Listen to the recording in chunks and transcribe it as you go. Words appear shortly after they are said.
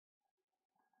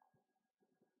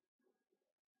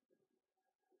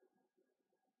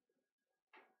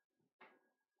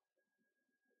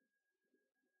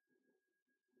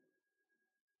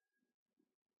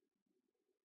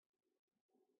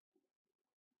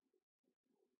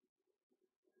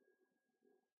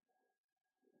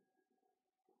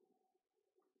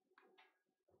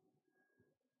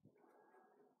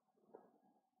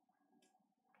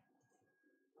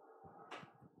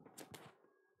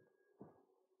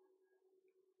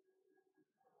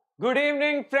Good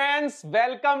evening, friends.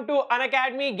 Welcome to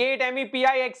Unacademy GATE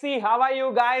ESE. How are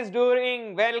you guys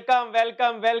doing? Welcome,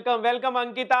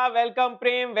 Ankita. Welcome,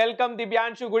 Prem. Welcome,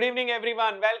 Dibyanshu. Good evening,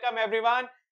 everyone. Welcome, everyone.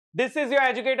 This is your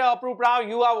educator, Apuroop.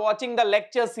 You are watching the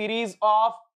lecture series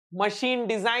of machine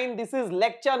design. This is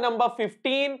lecture number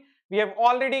 15. We have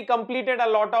already completed a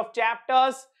lot of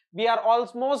chapters. We are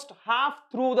almost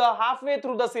halfway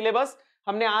through the syllabus.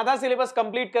 हमने आधा syllabus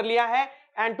complete कर लिया है.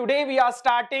 And today we are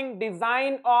starting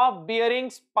design of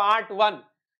bearings part 1.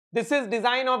 This is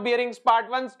design of bearings part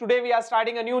 1. Today we are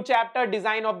starting a new chapter,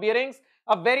 design of bearings.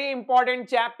 A very important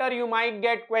chapter. You might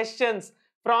get questions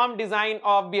from design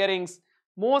of bearings.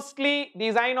 Mostly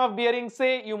design of bearings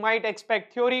say you might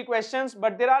expect theory questions,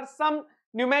 but there are some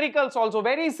numericals also,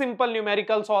 very simple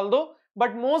numericals although,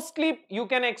 but mostly you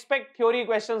can expect theory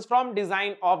questions from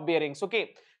design of bearings.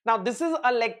 Okay. Now this is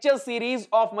a lecture series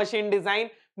of machine design.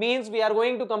 Means we are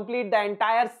going to complete the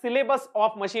entire syllabus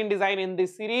of machine design in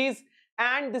this series,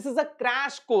 and this is a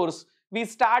crash course. We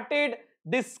started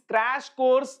this crash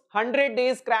course, 100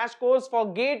 days crash course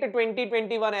for GATE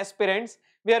 2021 aspirants,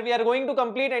 where we are going to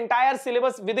complete entire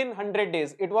syllabus within 100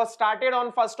 days. It was started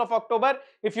on 1st of October,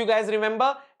 if you guys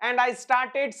remember, and I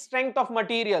started strength of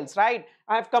materials, right?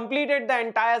 I have completed the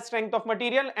entire strength of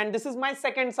material, and this is my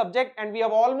second subject, and we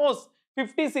have almost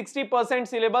 50-60%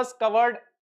 syllabus covered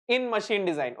in machine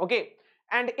design. Okay,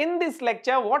 and in this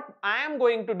lecture what I am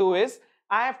going to do is,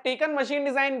 I have taken machine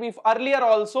design earlier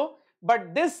also,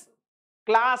 but this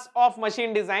class of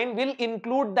machine design will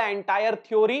include the entire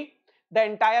theory, the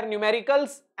entire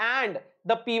numericals and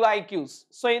the PYQs.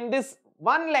 So in this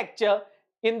one lecture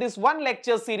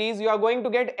series, you are going to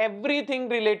get everything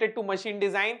related to machine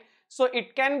design. So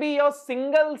it can be your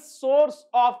single source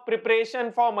of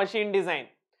preparation for machine design.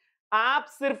 आप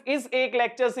सिर्फ इस एक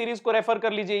lecture series को refer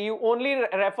कर लीजिए. You only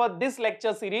refer this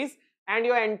lecture series and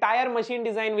your entire machine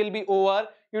design will be over.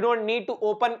 You don't need to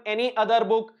open any other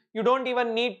book. You don't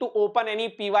even need to open any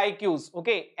PYQs.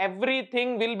 Okay,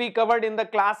 everything will be covered in the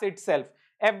class itself.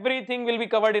 Everything will be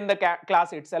covered in the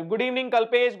class itself. Good evening,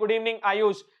 Kalpesh. Good evening,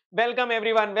 Ayush. Welcome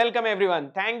everyone. Welcome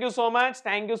everyone. Thank you so much.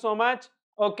 Thank you so much.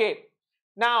 Okay,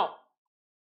 now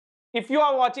if you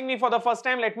are watching me for the first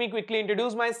time, let me quickly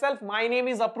introduce myself. My name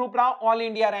is Apuroop, All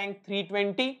India rank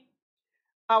 320.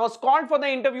 I was called for the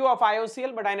interview of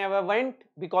IOCL, but I never went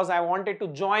because I wanted to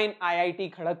join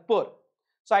IIT Kharagpur.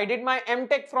 So I did my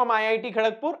MTech from IIT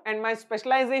Kharagpur, and my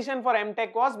specialization for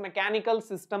MTech was mechanical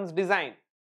systems design.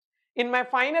 In my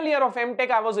final year of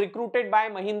MTech, I was recruited by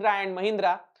Mahindra &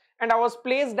 Mahindra, and I was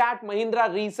placed at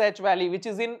Mahindra Research Valley, which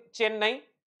is in Chennai.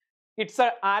 It's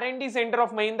a R&D center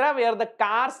of Mahindra where the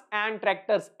cars and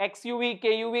tractors, XUV,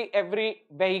 KUV, every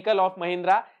vehicle of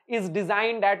Mahindra is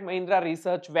designed at Mahindra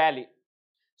Research Valley.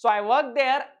 So I worked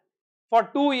there for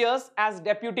 2 years as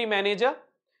deputy manager,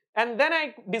 and then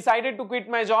I decided to quit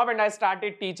my job and I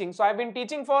started teaching. So I've been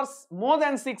teaching for more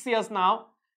than 6 years now,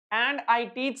 and I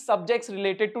teach subjects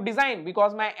related to design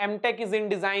because my MTech is in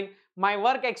design, my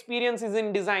work experience is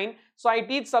in design. So I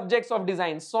teach subjects of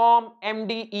design, SOM,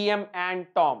 MD, EM and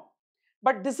TOM.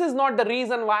 But this is not the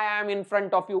reason why I am in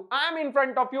front of you. I am in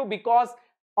front of you because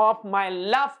of my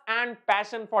love and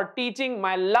passion for teaching,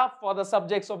 my love for the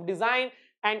subjects of design.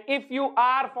 And if you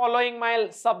are following my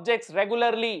subjects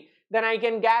regularly, then I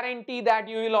can guarantee that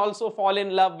you will also fall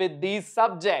in love with these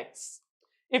subjects.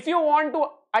 If you want to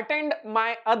attend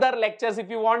my other lectures, if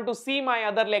you want to see my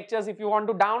other lectures, if you want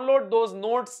to download those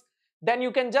notes, then you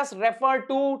can just refer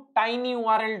to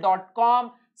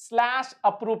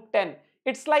tinyurl.com/Apuroop10.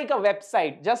 It's like a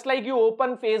website, just like you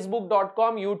open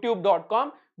facebook.com,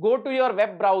 youtube.com, go to your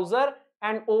web browser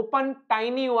and open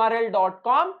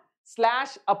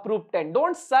tinyurl.com/Apuroop10.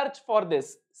 Don't search for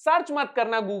this. Search mat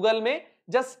karna Google mein.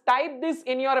 Just type this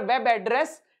in your web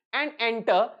address and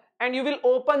enter, and you will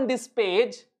open this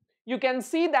page. You can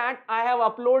see that I have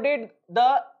uploaded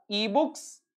the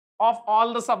ebooks of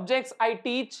all the subjects I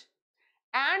teach,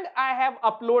 and I have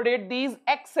uploaded these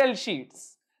Excel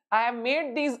sheets. I have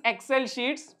made these Excel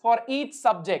sheets for each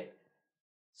subject.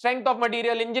 Strength of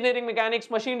material, engineering, mechanics,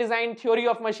 machine design, theory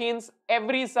of machines,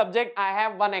 every subject I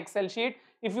have one Excel sheet.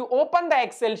 If you open the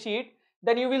Excel sheet,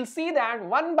 then you will see that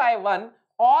one by one,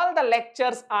 all the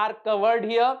lectures are covered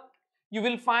here. You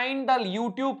will find the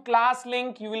YouTube class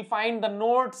link, you will find the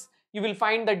notes, you will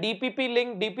find the DPP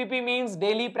link. DPP means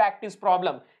daily practice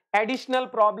problem, additional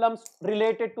problems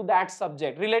related to that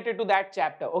subject, related to that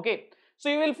chapter. Okay. So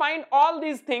you will find all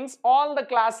these things, all the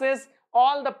classes,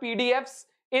 all the PDFs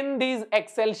in these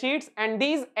Excel sheets, and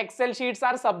these Excel sheets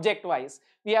are subject wise.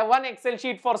 We have one Excel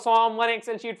sheet for SOM, one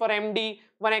Excel sheet for MD,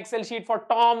 one Excel sheet for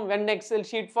TOM, one Excel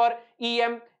sheet for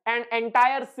EM, and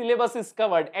entire syllabus is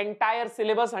covered. Entire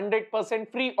syllabus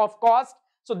 100% free of cost.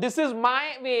 So this is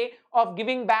my way of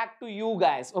giving back to you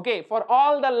guys, okay, for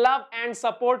all the love and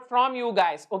support from you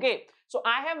guys, okay. So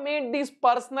I have made this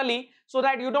personally so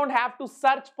that you don't have to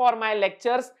search for my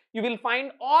lectures. You will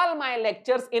find all my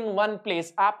lectures in one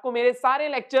place. आपको मेरे सारे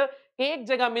lecture एक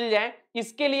जगह मिल जाए,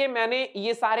 इसके लिए मैंने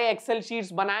ये सारे एक्सेल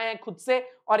शीट्स बनाए हैं खुद से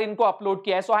और इनको अपलोड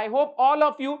किया है. So I hope all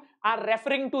of you are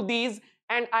referring to these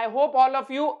and I hope all of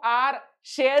you are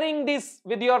sharing this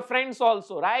with your friends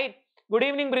also, right? Good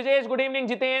evening Brijesh, good evening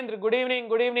Jitendra, good evening,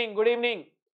 good evening, good evening.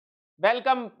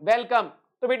 Welcome, welcome.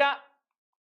 So beta,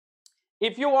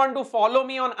 if you want to follow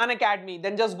me on Unacademy,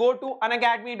 then just go to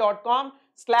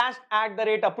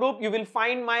unacademy.com/@Apuroop. You will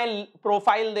find my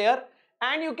profile there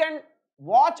and you can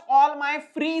watch all my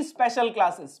free special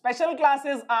classes. Special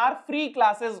classes are free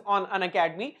classes on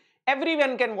Unacademy.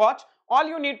 Everyone can watch. All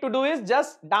you need to do is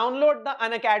just download the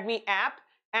Unacademy app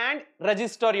and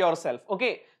register yourself,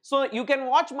 okay. So you can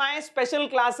watch my special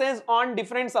classes on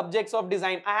different subjects of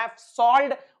design. I have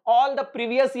solved all the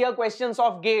previous year questions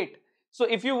of GATE. So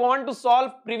if you want to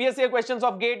solve previous year questions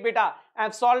of GATE, beta, I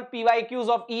have solved PYQs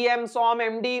of EM, SOM,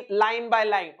 MD line by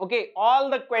line, okay. All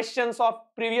the questions of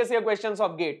previous year questions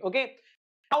of GATE, okay.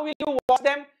 How will you watch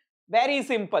them? Very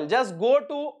simple. Just go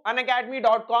to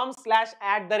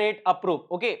unacademy.com/@Apuroop,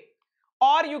 okay.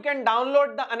 Or you can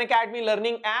download the Unacademy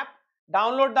Learning app.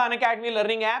 Download the Unacademy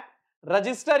Learning app,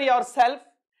 register yourself,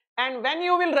 and when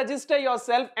you will register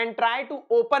yourself and try to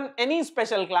open any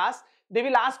special class, they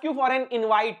will ask you for an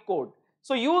invite code.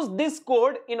 So use this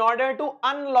code in order to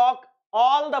unlock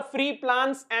all the free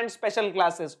plans and special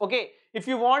classes, okay. If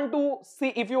you want to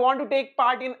take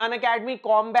part in Unacademy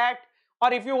Combat,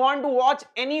 or if you want to watch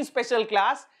any special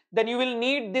class, then you will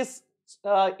need this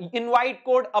invite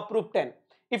code Apuroop10.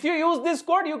 If you use this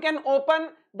code, you can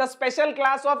open the special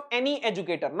class of any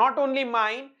educator, not only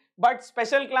mine, but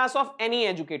special class of any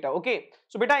educator, okay.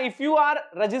 So beta, if you are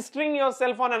registering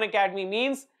yourself on Unacademy,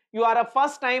 means you are a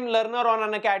first time learner on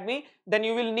Unacademy, then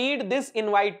you will need this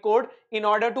invite code in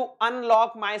order to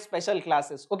unlock my special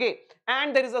classes, okay.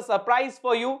 And there is a surprise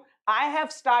for you. I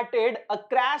have started a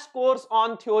crash course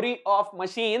on theory of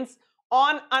machines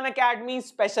on Unacademy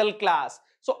special class.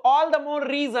 So all the more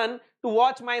reason to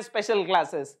watch my special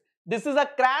classes. This is a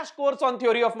crash course on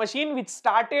theory of machine which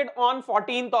started on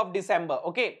 14th of December,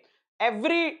 okay.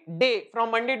 Every day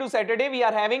from Monday to Saturday we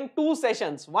are having 2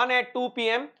 sessions, one at 2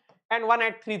 p.m. and one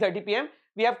at 3:30 p.m.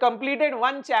 We have completed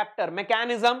one chapter,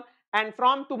 mechanism, and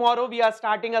from tomorrow we are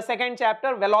starting a second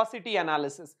chapter, velocity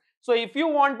analysis. So if you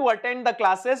want to attend the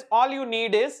classes, all you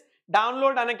need is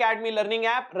download Unacademy Learning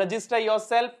app, register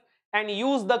yourself and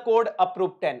use the code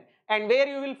Apuroop10. And where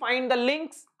you will find the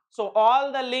links? So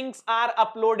all the links are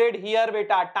uploaded here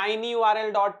beta,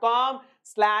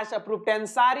 tinyurl.com/Apuroop10.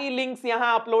 सारी links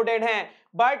यहाँ uploaded हैं.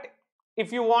 But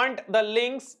if you want the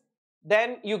links,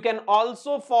 then you can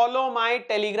also follow my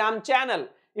Telegram channel.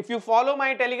 If you follow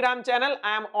my Telegram channel,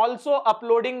 I am also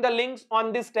uploading the links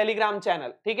on this Telegram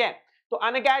channel. ठीक है? तो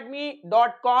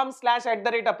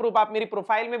unacademy.com/@Apuroop आप मेरी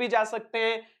profile में भी जा सकते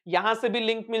हैं, यहाँ से भी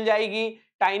लिंक मिल जाएगी,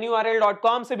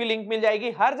 tinyurl.com से भी लिंक मिल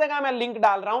जाएगी. हर जगह मैं लिंक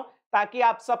डाल रहा हूँ ताकि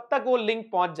आप सब तक वो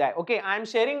लिंक पहुंच जाए. Okay, I am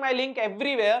sharing my link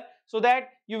everywhere so that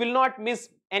you will not miss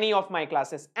any of my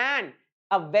classes. And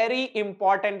a very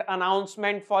important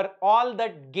announcement for all the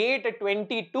GATE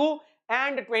 22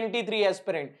 and 23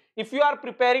 aspirant. If you are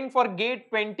preparing for GATE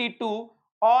 22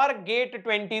 or GATE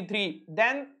 23,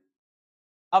 then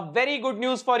a very good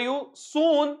news for you.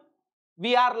 Soon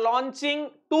we are launching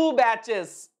 2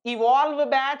 batches, Evolve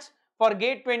batch for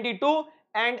GATE 22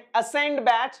 and Ascend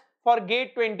batch for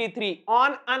GATE 23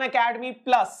 on Unacademy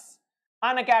Plus.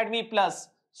 Unacademy Plus.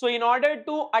 So in order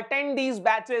to attend these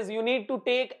batches, you need to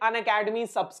take Unacademy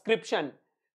subscription.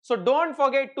 So don't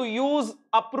forget to use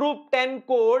Apuroop10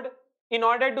 code in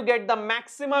order to get the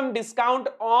maximum discount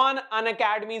on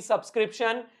Unacademy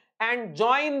subscription and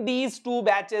join these 2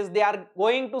 batches. They are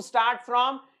going to start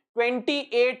from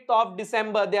 28th of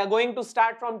December. They are going to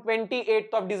start from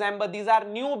 28th of December. These are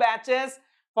new batches.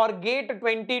 For GATE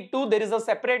 22, there is a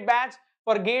separate batch.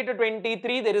 For GATE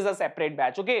 23, there is a separate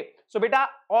batch. Okay. So, beta,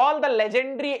 all the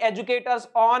legendary educators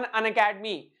on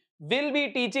Unacademy will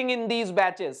be teaching in these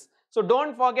batches. So,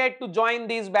 don't forget to join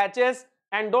these batches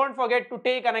and don't forget to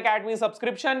take Unacademy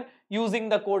subscription using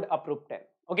the code Apuroop10.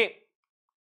 Okay.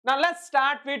 Now, let's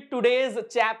start with today's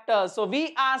chapter. So,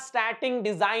 we are starting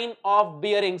design of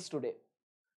bearings today.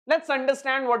 Let's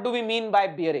understand what do we mean by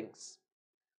bearings.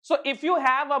 So, if you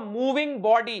have a moving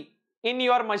body in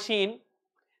your machine,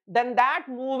 then that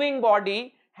moving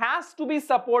body has to be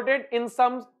supported in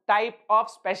some type of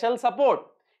special support.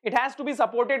 It has to be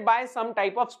supported by some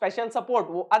type of special support.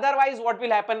 Otherwise, what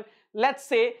will happen? Let's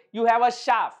say you have a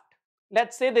shaft.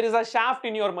 Let's say there is a shaft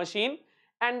in your machine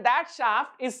and that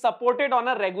shaft is supported on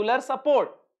a regular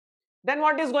support. Then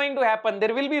what is going to happen?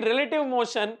 There will be relative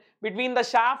motion between the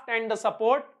shaft and the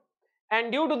support,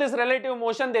 and due to this relative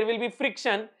motion there will be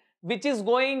friction which is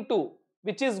going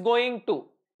to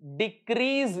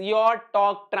decrease your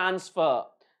torque transfer.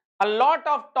 A lot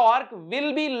of torque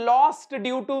will be lost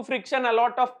due to friction, a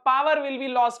lot of power will be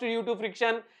lost due to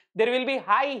friction, there will be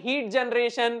high heat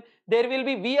generation, there will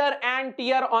be wear and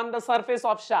tear on the surface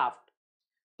of shaft.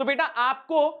 तो बेटा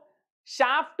आपको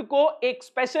shaft को एक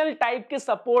special type के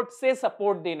support से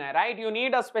support देना है, right? You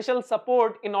need a special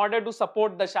support in order to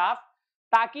support the shaft,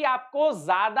 ताकि आपको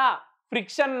ज्यादा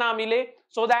फ्रिक्शन ना मिले,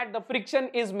 so that the friction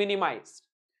is minimized.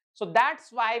 So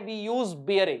that's why we use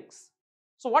bearings.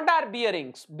 So what are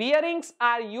bearings? Bearings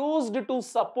are used to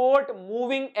support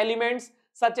moving elements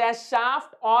such as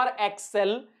shaft or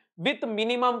axle with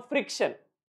minimum friction.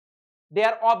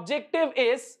 Their objective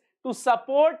is to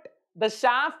support the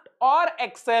shaft or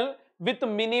axle with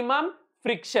minimum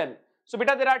friction. So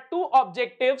beta, there are two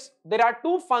objectives, there are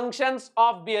two functions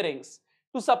of bearings.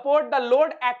 To support the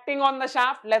load acting on the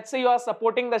shaft, let's say you are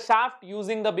supporting the shaft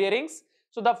using the bearings.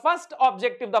 So the first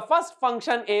objective, the first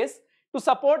function is to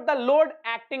support the load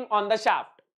acting on the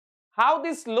shaft. How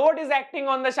this load is acting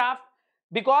on the shaft?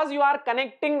 Because you are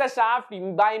connecting the shaft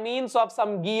by means of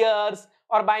some gears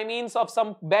or by means of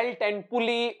some belt and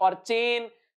pulley or chain.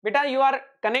 Beta, you are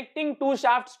connecting two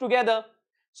shafts together.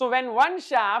 So when one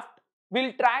shaft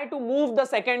will try to move the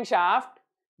second shaft,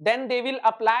 then they will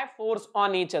apply force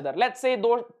on each other. Let's say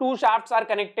those two shafts are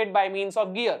connected by means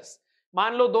of gears.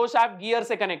 मान लो दो shaft gear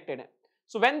से connected है.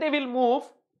 So when they will move,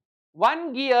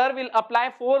 one gear will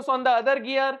apply force on the other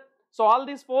gear. So all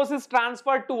this force is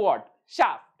transferred to what?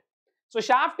 Shaft. So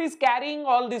shaft is carrying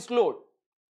all this load.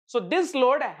 So this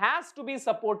load has to be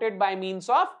supported by means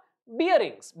of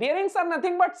bearings. Bearings are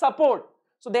nothing but support.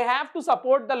 So they have to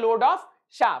support the load of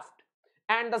shaft.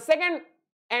 And the second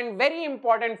and very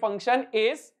important function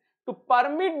is to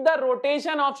permit the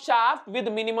rotation of shaft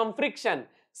with minimum friction.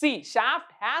 See,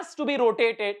 shaft has to be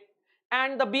rotated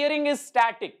and the bearing is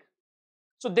static.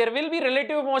 So there will be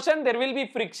relative motion, there will be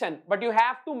friction, but you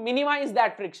have to minimize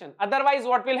that friction. Otherwise,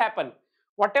 what will happen?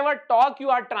 Whatever torque you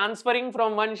are transferring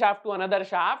from one shaft to another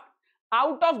shaft,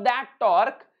 out of that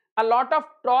torque, a lot of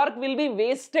torque will be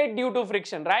wasted due to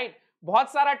friction, right?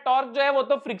 बहुत सारा torque जो है वो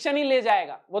तो friction ही ले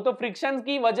जाएगा, वो तो फ्रिक्शन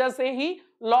की वजह से ही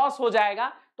लॉस हो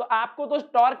जाएगा, तो आपको तो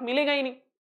टॉर्क मिलेगा ही नहीं.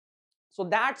 So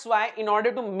that's why in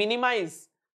order to minimize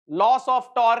loss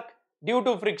of torque due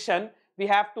to friction, we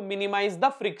have to minimize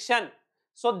the friction.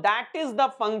 So that is the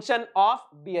function of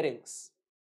bearings.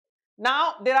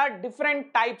 Now there are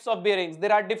different types of bearings.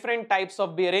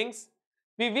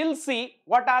 We will see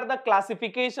what are the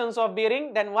classifications of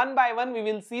bearing. Then one by one we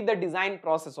will see the design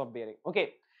process of bearing.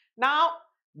 Okay. Now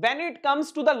when it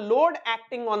comes to the load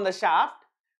acting on the shaft,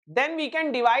 then we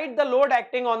can divide the load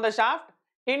acting on the shaft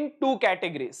in two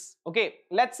categories. Okay.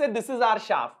 Let's say this is our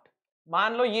shaft.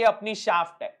 मान लो ये अपनी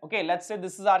shaft है. Okay. Let's say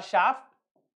this is our shaft.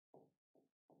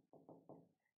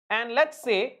 And let's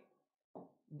say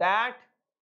that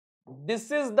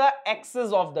this is the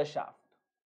axis of the shaft.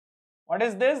 What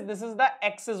is this? This is the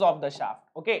axis of the shaft.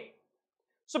 Okay.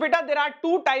 So beta, there are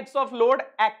two types of load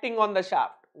acting on the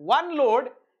shaft. One load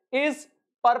is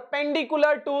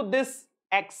perpendicular to this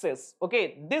axis.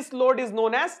 Okay. This load is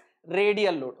known as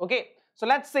radial load. Okay. So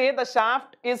let's say the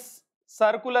shaft is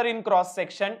circular in cross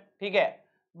section. ठीक है.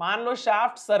 मान लो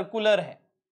shaft circular है.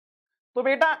 तो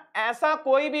बेटा ऐसा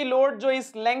कोई भी load जो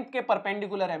इस लेंथ के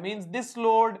परपेंडिकुलर है, means this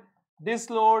load, this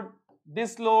load,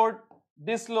 this load,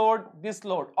 this load, this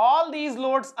load, all these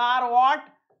loads are what?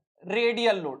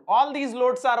 Radial load. All these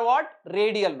loads are what?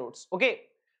 Radial loads. Okay.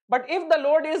 But if the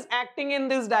load is acting in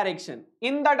this direction,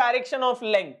 in the direction of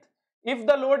length, if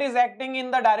the load is acting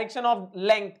in the direction of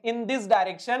length, in this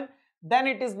direction, then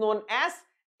it is known as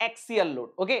axial load.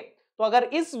 Okay. तो अगर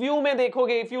इस view में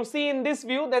देखोगे, if you see in this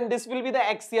view, then this will be the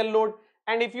axial load,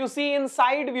 and if you see in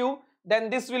side view, then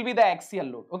this will be the axial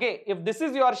load. Okay. If this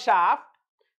is your shaft,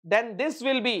 then this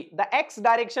will be the x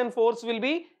direction force will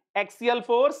be axial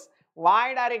force,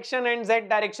 y direction and z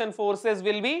direction forces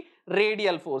will be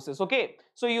radial forces. Okay.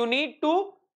 So you need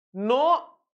to know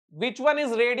which one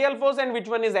is radial force and which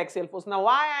one is axial force. Now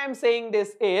why I am saying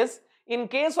this is, in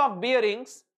case of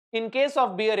bearings,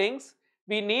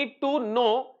 we need to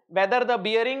know whether the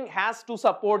bearing has to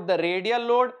support the radial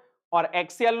load or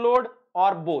axial load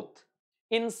or both.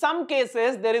 In some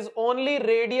cases there is only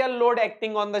radial load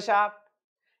acting on the shaft.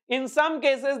 In some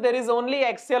cases there is only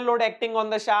axial load acting on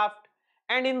the shaft,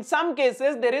 and in some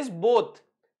cases there is both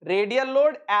radial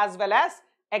load as well as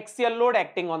axial load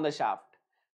acting on the shaft.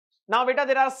 Now beta,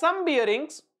 there are some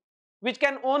bearings which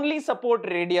can only support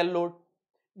radial load.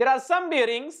 There are some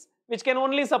bearings which can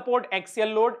only support axial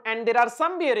load, and there are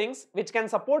some bearings which can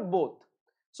support both.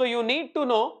 So you need to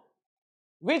know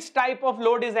which type of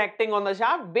load is acting on the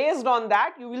shaft. Based on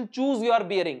that, you will choose your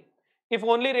bearing. If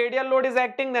only radial load is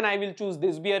acting, then I will choose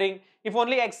this bearing. If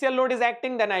only axial load is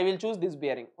acting, then I will choose this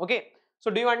bearing. Okay. So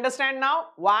do you understand now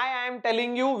why I am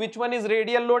telling you which one is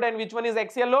radial load and which one is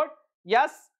axial load?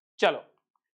 Yes? Chalo.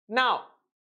 Now,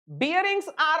 bearings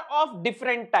are of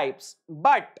different types,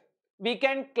 but we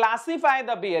can classify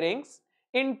the bearings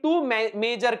in two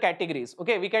major categories.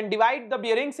 Okay, we can divide the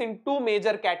bearings in two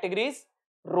major categories: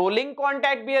 rolling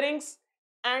contact bearings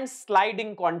and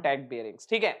sliding contact bearings.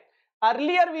 Okay.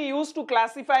 Earlier we used to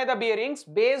classify the bearings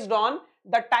based on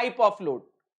the type of load,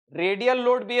 radial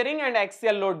load bearing and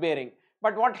axial load bearing.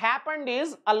 But what happened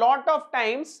is, a lot of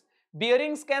times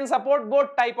bearings can support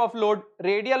both type of load,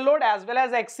 radial load as well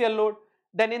as axial load.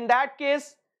 Then in that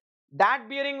case, that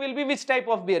bearing will be which type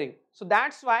of bearing? So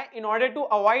that's why, in order to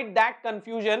avoid that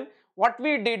confusion, what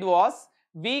we did was,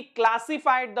 we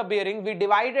classified the bearing, we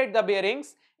divided the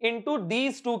bearings into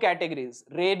these two categories: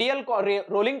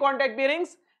 rolling contact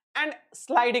bearings and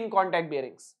sliding contact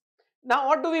bearings. Now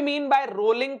what do we mean by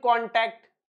rolling contact?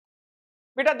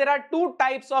 Beta, there are two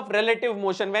types of relative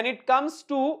motion. When it comes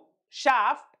to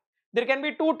shaft, there can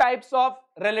be two types of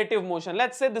relative motion.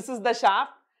 Let's say this is the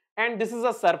shaft and this is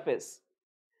a surface.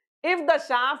 If the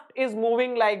shaft is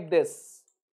moving like this,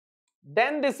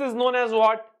 then this is known as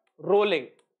what? Rolling.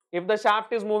 If the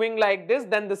shaft is moving like this,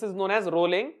 then this is known as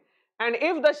rolling. And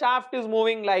if the shaft is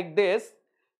moving like this,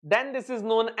 then this is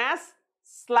known as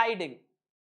sliding.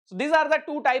 So these are the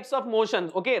two types of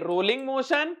motions, okay? Rolling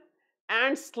motion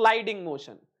and sliding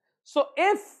motion. So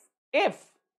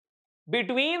if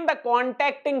between the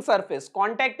contacting surface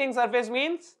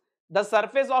means the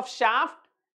surface of shaft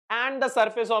and the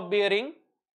surface of bearing,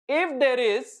 if there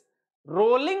is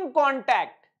rolling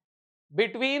contact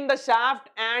between the shaft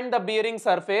and the bearing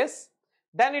surface,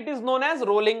 then it is known as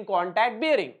rolling contact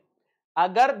bearing.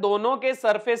 अगर दोनों के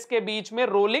surface के बीच में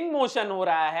rolling motion हो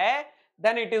रहा है,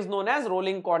 then it is known as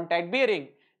rolling contact bearing.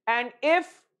 And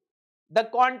if the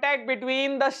contact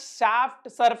between the shaft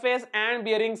surface and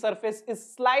bearing surface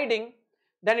is sliding,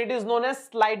 then it is known as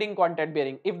sliding contact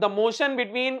bearing. If the motion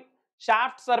between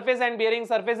shaft surface and bearing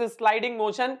surface is sliding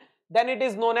motion, then it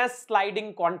is known as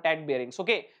sliding contact bearings.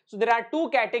 Okay, so there are two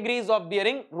categories of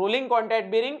bearing: rolling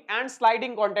contact bearing and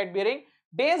sliding contact bearing,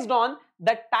 based on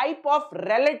the type of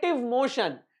relative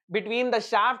motion between the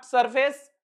shaft surface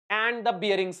and the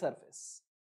bearing surface.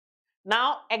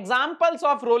 Now, examples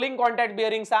of rolling contact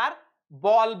bearings are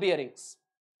ball bearings.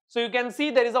 So you can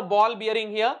see there is a ball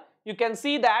bearing here. You can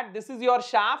see that this is your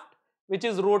shaft which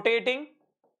is rotating.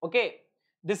 Okay,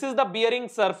 this is the bearing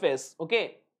surface.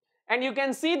 Okay, and you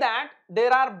can see that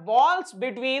there are balls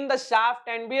between the shaft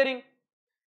and bearing.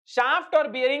 Shaft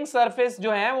और bearing surface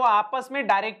जो है वो आपस में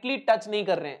directly touch नहीं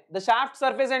कर रहे हैं. The shaft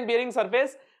surface and bearing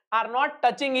surface are not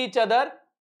touching each other.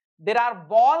 There are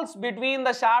balls between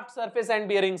the shaft surface and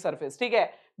bearing surface. ठीक है,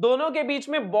 दोनों के बीच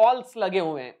में balls लगे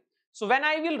हुए हैं. So when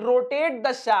I will rotate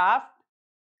the shaft,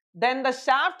 then the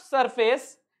shaft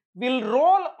surface will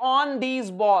roll on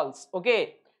these balls.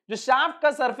 Okay, जो shaft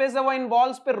का surface है वो इन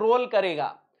balls पे roll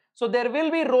करेगा. So there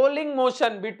will be rolling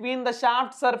motion between the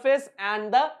shaft surface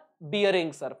and the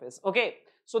bearing surface. Okay,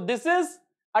 so this is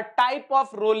a type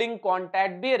of rolling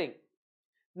contact bearing.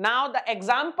 Now the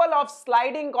example of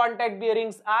sliding contact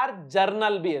bearings are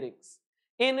journal bearings,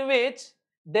 in which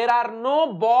there are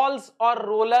no balls or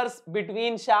rollers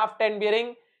between shaft and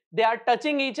bearing. They are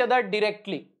touching each other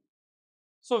directly.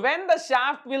 So when the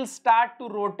shaft will start to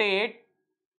rotate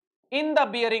in the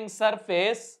bearing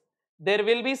surface, there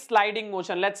will be sliding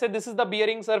motion. Let's say this is the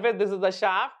bearing surface, this is the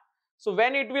shaft. So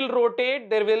when it will rotate,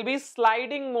 there will be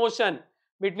sliding motion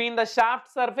between the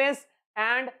shaft surface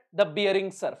and the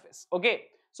bearing surface. Okay,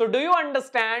 so do you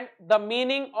understand the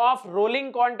meaning of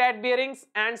rolling contact bearings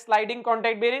and sliding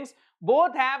contact bearings?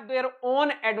 Both have their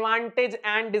own advantage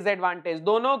and disadvantage.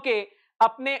 दोनों के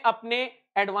अपने अपने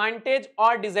advantage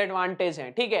और disadvantage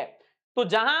हैं. ठीक है, तो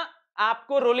जहां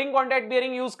आपको rolling contact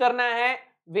bearing use करना है,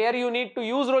 where you need to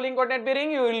use rolling contact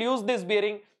bearing, you will use this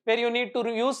bearing. Where you need to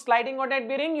use sliding contact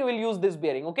bearing, you will use this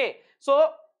bearing. Okay, so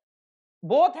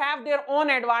both have their own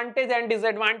advantage and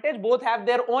disadvantage. Both have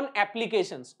their own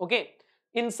applications. Okay,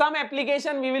 in some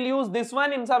application we will use this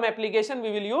one, in some application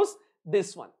we will use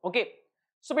this one. Okay,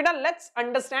 so beta, let's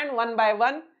understand one by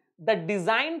one the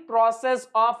design process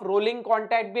of rolling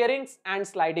contact bearings and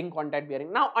sliding contact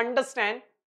bearing. Now understand,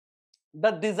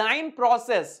 the design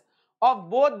process of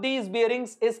both these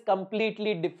bearings is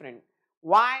completely different.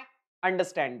 Why?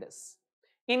 Understand this.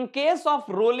 In case of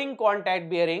rolling contact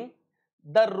bearing,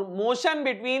 the motion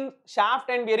between shaft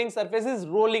and bearing surface is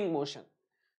rolling motion.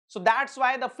 So that's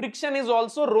why the friction is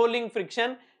also rolling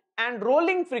friction, and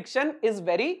rolling friction is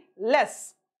very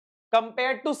less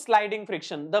compared to sliding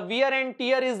friction. The wear and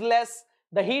tear is less,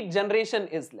 the heat generation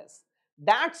is less.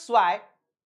 That's why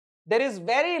there is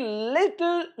very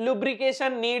little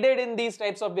lubrication needed in these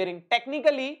types of bearing.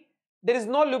 Technically, there is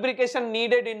no lubrication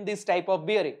needed in this type of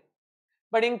bearing.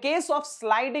 But in case of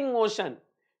sliding motion,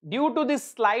 due to this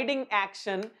sliding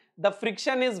action, the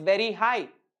friction is very high.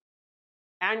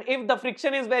 And if the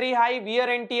friction is very high, wear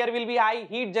and tear will be high,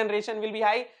 heat generation will be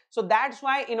high. So that's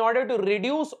why in order to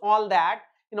reduce all that,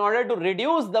 in order to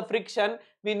reduce the friction,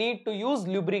 we need to use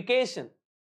lubrication.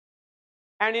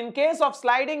 And in case of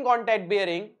sliding contact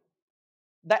bearing,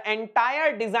 the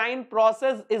entire design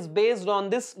process is based on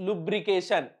this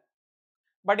lubrication.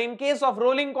 But in case of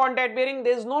rolling contact bearing,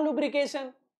 there is no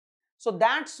lubrication. So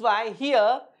that's why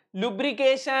here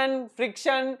lubrication,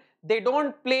 friction, they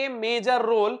don't play major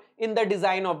role in the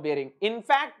design of bearing. In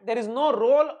fact, there is no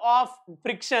role of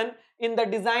friction in the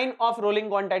design of rolling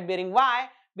contact bearing. Why?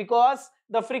 Because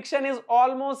the friction is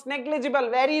almost negligible,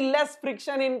 very less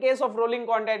friction in case of rolling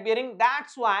contact bearing.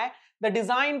 That's why the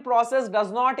design process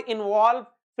does not involve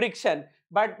friction,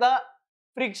 but the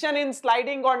friction in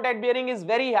sliding contact bearing is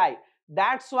very high.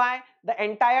 That's why the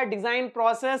entire design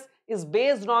process is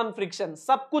based on friction.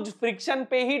 सब कुछ friction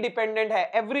पे ही dependent है.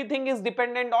 Everything is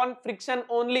dependent on friction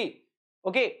only.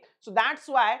 Okay, so that's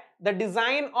why the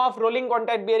design of rolling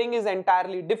contact bearing is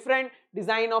entirely different.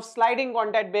 Design of sliding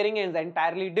contact bearing is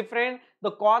entirely different.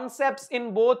 The concepts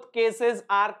in both cases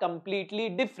are completely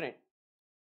different.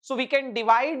 So we can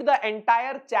divide the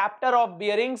entire chapter of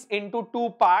bearings into two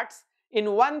parts.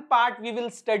 In one part we will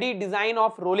study design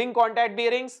of rolling contact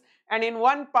bearings, and in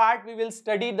one part we will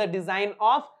study the design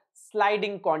of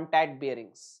sliding contact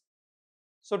bearings.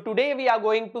 So today we are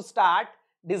going to start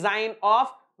design of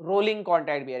rolling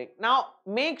contact bearing. Now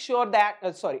make sure that,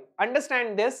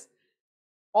 understand this.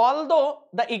 Although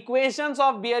the equations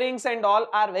of bearings and all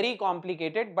are very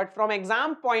complicated, but from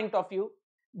exam point of view,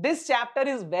 this chapter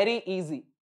is very easy.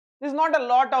 There's not a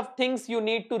lot of things you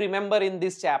need to remember in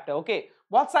this chapter. Okay,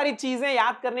 बहुत सारी चीजें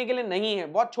याद करने के लिए नहीं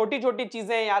है, बहुत छोटी छोटी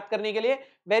चीजें याद करने के लिए,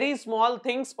 very small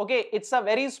things. Okay, it's a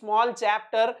very small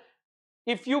chapter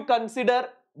if you consider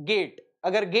GATE.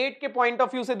 अगर GATE के point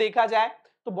of view से देखा जाए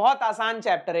तो बहुत आसान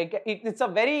chapter है. It's a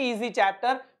very easy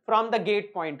chapter from the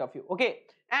GATE point of view. Okay,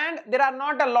 and there are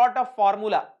not a lot of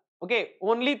formula. Okay,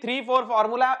 only 3-4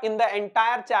 formula in the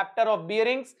entire chapter of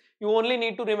bearings. You only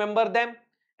need to remember them,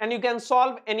 and you can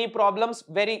solve any problems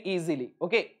very easily.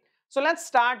 Okay, so let's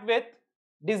start with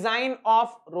design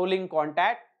of rolling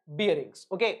contact bearings.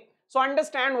 Okay, so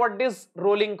understand what is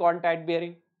rolling contact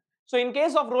bearing. So in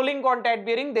case of rolling contact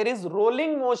bearing, there is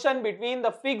rolling motion between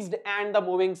the fixed and the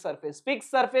moving surface.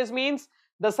 Fixed surface means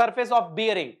the surface of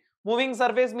bearing. Moving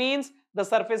surface means the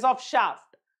surface of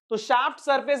shaft. So shaft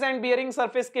surface and bearing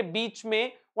surface के बीच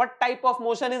में what type of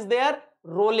motion is there?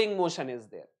 Rolling motion is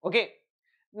there. Okay.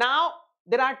 Now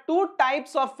there are two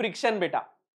types of friction, beta.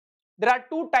 There are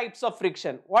two types of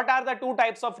friction. What are the two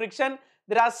types of friction?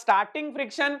 There are starting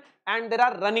friction and there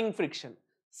are running friction.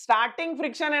 Starting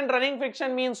friction and running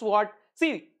friction means what?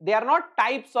 See, they are not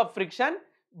types of friction,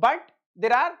 but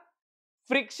there are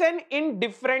friction in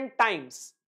different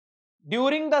times.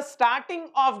 During the starting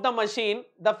of the machine,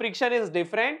 the friction is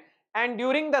different, and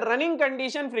during the running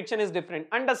condition, friction is different.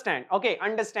 Understand? Okay,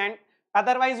 understand.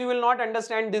 Otherwise, you will not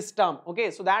understand this term.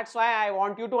 Okay, so that's why I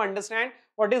want you to understand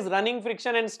what is running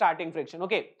friction and starting friction.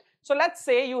 Okay, so let's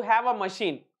say you have a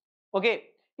machine. Okay,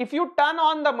 if you turn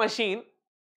on the machine,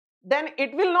 then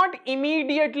it will not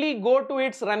immediately go to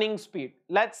its running speed.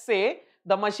 Let's say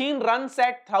the machine runs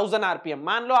at 1000 RPM.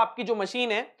 मान लो आपकी जो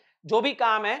machine है, जो भी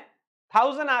काम है,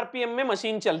 1000 RPM में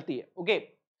machine चलती है. Okay,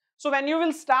 so when you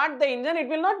will start the engine, it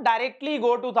will not directly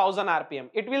go to 1000 RPM.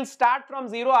 It will start from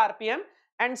 0 RPM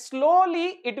and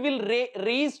slowly it will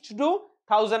reach to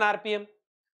 1000 RPM.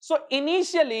 So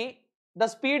initially the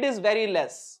speed is very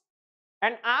less,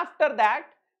 and after that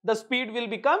the speed will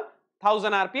become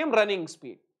 1000 RPM running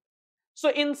speed. So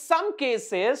in some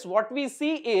cases what we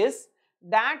see is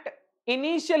that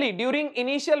initially, during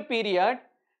initial period,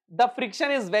 the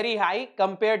friction is very high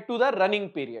compared to the running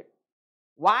period.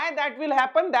 Why that will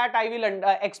happen, that I will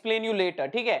explain you later.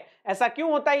 ठीक है, ऐसा क्यों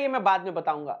होता है ये मैं बाद में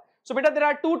बताऊंगा. So beta, there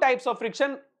are two types of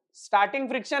friction, starting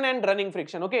friction and running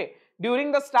friction. Okay,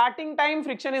 during the starting time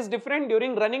friction is different,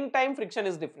 during running time friction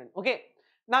is different. Okay,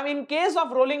 now in case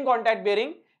of rolling contact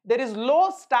bearing, there is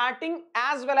low starting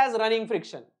as well as running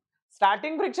friction.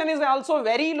 Starting friction is also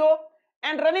very low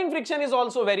and running friction is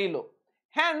also very low.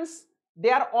 Hence, they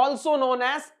are also known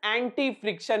as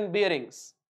anti-friction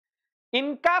bearings.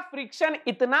 इनका friction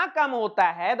इतना कम होता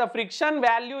है, the friction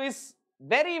value is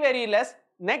very less,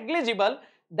 negligible.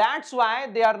 That's why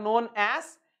they are known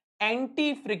as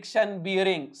anti-friction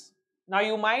bearings. Now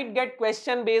you might get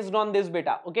question based on this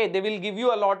beta. Okay, they will give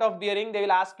you a lot of bearing. They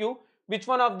will ask you which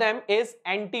one of them is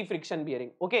anti-friction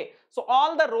bearing. Okay, so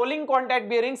all the rolling contact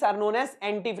bearings are known as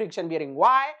anti-friction bearing.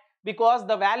 Why? Because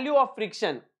the value of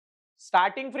friction,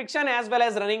 starting friction as well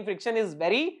as running friction, is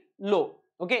very low.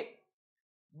 Okay,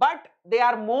 but they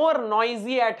are more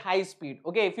noisy at high speed.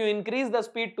 Okay, if you increase the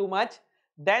speed too much,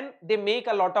 then they make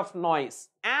a lot of noise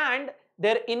and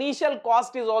their initial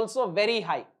cost is also very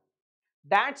high.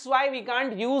 That's why we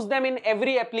can't use them in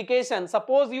every application.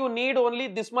 Suppose you need only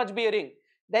this much bearing,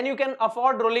 then you can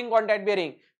afford rolling contact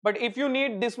bearing. But if you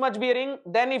need this much bearing,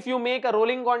 then if you make a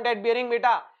rolling contact bearing,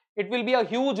 beta, it will be a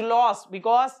huge loss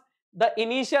because the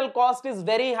initial cost is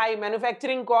very high.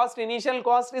 Manufacturing cost, initial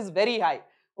cost is very high.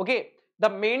 Okay, the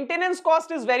maintenance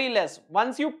cost is very less.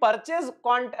 Once you purchase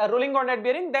rolling contact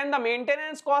bearing, then the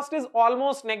maintenance cost is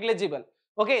almost negligible.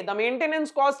 Okay, the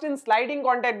maintenance cost in sliding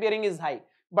contact bearing is high,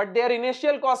 but their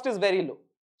initial cost is very low.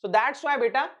 So that's why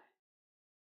beta,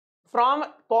 from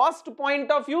cost point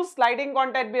of view, sliding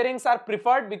contact bearings are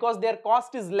preferred because their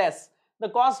cost is less. The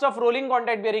cost of rolling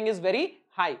contact bearing is very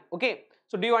high. Okay,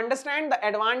 so do you understand the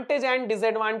advantage and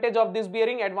disadvantage of this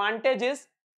bearing? Advantage is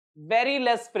very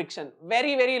less friction,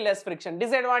 very less friction.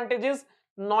 Disadvantage is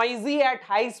noisy at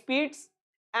high speeds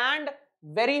and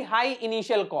very high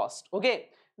initial cost. Okay,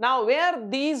 now where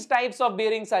these types of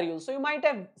bearings are used? So you might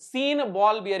have seen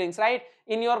ball bearings, right?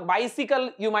 In your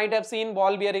bicycle you might have seen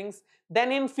ball bearings.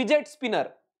 Then in fidget spinner,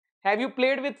 have you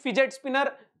played with fidget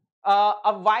spinner?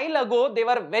 A while ago they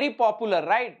were very popular,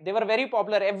 right? They were very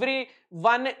popular.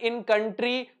 Everyone in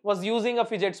country was using a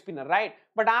fidget spinner, right?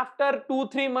 But after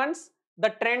 2-3 months the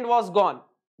trend was gone.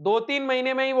 2-3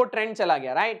 महीने में ही वो trend चला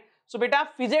गया, right? So beta,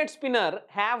 fidget spinner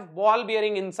have ball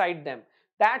bearing inside them.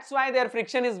 That's why their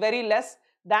friction is very less.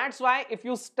 That's why if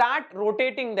you start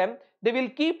rotating them, they will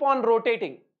keep on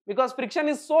rotating because friction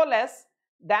is so less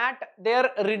that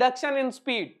their reduction in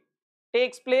speed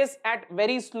takes place at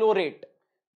very slow rate.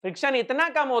 Friction इतना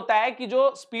कम होता है कि जो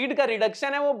speed का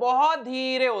reduction है वो बहुत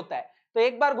धीरे होता है. तो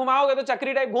एक बार घुमाओगे तो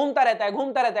चक्री टाइप घूमता रहता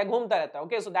है.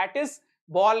 Okay, so that is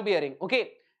ball bearing. Okay,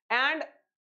 and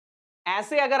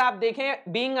ऐसे अगर आप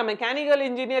देखें, being a mechanical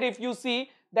engineer, if you see,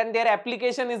 then their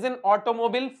application is in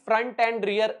automobile front and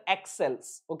rear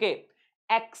axles. Okay,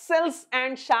 axles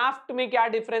and shaft में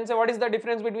क्या difference है? What is the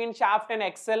difference between shaft and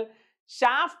axle?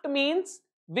 Shaft means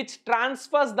which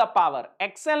transfers the power.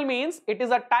 Axle means it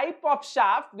is a type of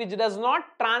shaft which does not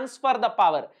transfer the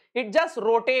power. It just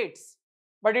rotates,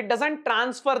 but it doesn't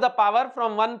transfer the power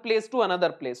from one place to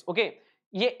another place. Okay,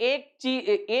 ये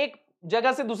एक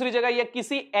जगह से दूसरी जगह ये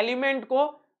किसी element को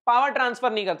power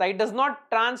transfer नहीं करता. It does not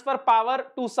transfer power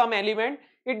to some element,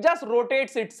 it just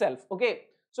rotates itself. Okay,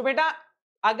 सो बेटा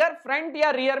अगर फ्रंट या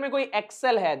रियर में कोई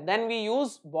एक्सेल है, then we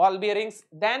use ball bearings.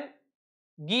 Then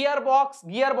gear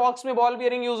box में बॉल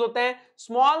बियरिंग यूज होते हैं.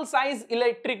 स्मॉल साइज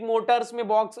इलेक्ट्रिक मोटर्स में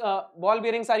ball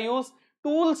bearings are use.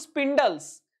 Tool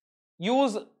spindles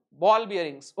use ball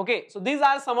bearings. Okay, so these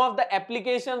are some of the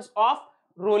applications of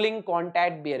rolling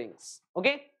contact bearings.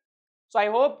 Okay, so I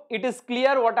hope it is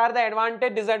clear what are the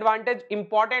advantage, disadvantage,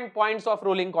 important points of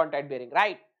rolling contact bearing.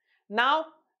 Right, now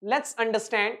let's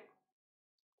understand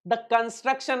the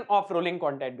construction of rolling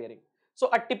contact bearing. So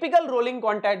a typical rolling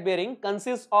contact bearing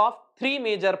consists of 3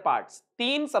 major parts.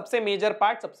 3 सबसे major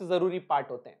part, सबसे जरूरी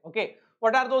part होते हैं. Okay,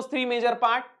 what are those 3 major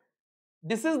part?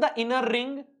 This is the inner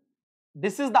ring,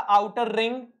 this is the outer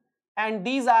ring, and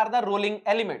these are the rolling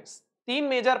elements. 3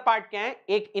 major part क्या है?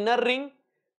 एक inner ring,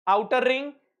 outer ring,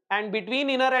 and between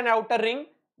inner and outer ring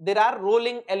there are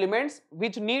rolling elements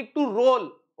which need to roll.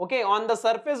 Okay, on the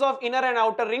surface of inner and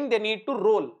outer ring they need to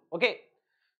roll. Okay,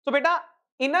 so beta,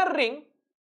 inner ring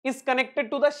is connected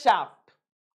to the shaft.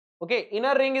 Okay,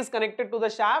 inner ring is connected to the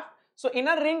shaft. So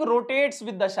inner ring rotates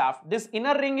with the shaft. This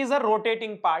inner ring is a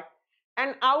rotating part,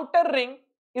 and outer ring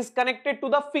is connected to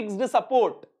the fixed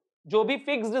support. जो भी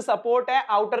fixed support है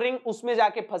outer ring उसमें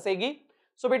जाके फंसेगी.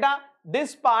 सो बेटा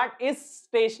this part is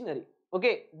stationary.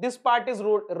 Okay, this part is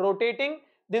rotating,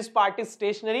 this part is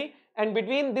stationary, and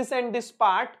between this and this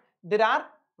part there are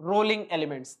rolling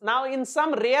elements. Now in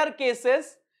some rare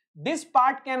cases this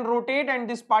part can rotate and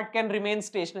this part can remain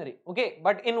stationary. Okay,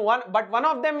 but one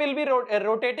of them will be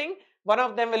rotating, one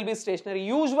of them will be stationary.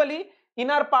 Usually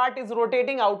inner part is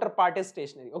rotating, outer part is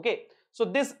stationary. Okay, So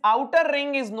this outer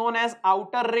ring is known as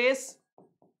outer race,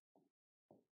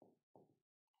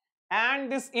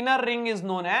 and this inner ring is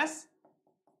known as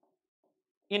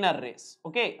inner race.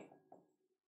 Okay.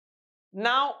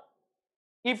 Now,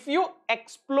 if you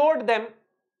explode them,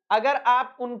 अगर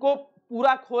आप उनको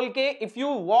पूरा खोल के, if you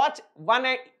watch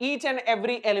each and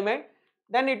every element,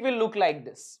 then it will look like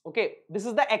this. Okay, this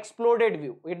is the exploded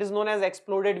view. It is known as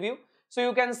exploded view. So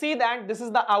you can see that this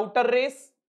is the outer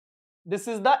race, this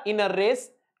is the inner race,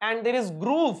 and there is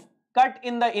groove cut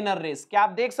in the inner race. क्या आप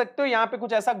देख सकते हो यहाँ पे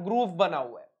कुछ ऐसा groove बना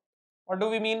हुआ है? What do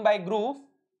we mean by groove?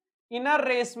 Inner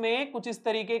race में कुछ इस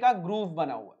तरीके का groove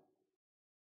बना हुआ है.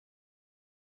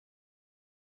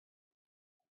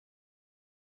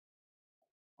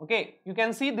 Okay, you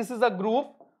can see this is a groove.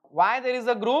 Why there is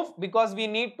a groove? Because we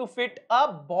need to fit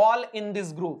a ball in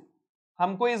this groove.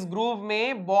 हमको इस groove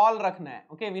में ball रखना है.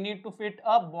 Okay, we need to fit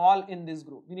a ball in this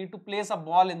groove. We need to place a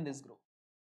ball in this groove.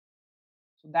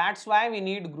 So that's why we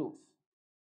need groove.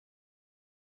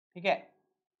 ठीक है?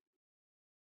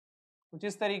 कुछ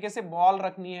इस तरीके से ball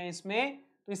रखनी है इसमें,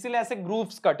 तो इसीलिए ऐसे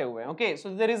grooves कटे हुए हैं. Okay,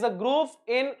 so there is a groove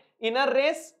in inner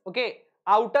race. Okay,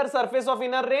 outer surface of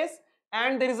inner race.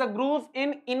 And there is a groove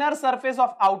in inner surface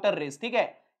of outer race. ठीक है,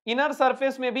 inner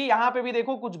surface में भी यहाँ पे भी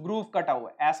देखो कुछ groove कटा हुआ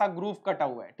है, ऐसा groove कटा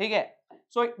हुआ है. ठीक है,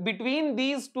 so between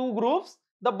these two grooves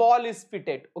the ball is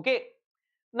fitted. Okay,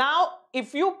 now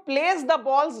if you place the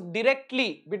balls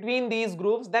directly between these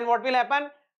grooves, then what will happen?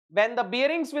 When the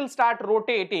bearings will start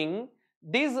rotating,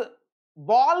 these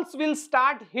balls will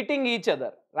start hitting each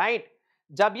other, right?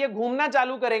 जब ये घूमना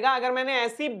चालू करेगा, अगर मैंने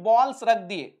ऐसी balls रख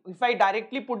दिए, if I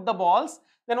directly put the balls,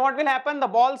 then what will happen? The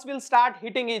balls will start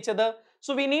hitting each other.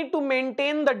 So we need to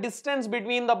maintain the distance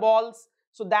between the balls.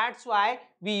 So that's why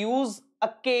we use a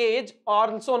cage,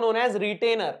 also known as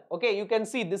retainer. Okay, you can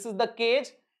see this is the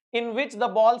cage in which the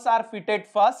balls are fitted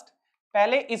first.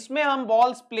 पहले इसमें हम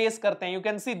balls place करते हैं. You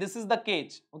can see this is the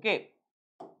cage. Okay,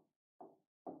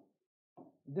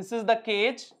 this is the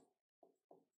cage.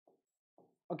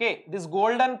 Okay, this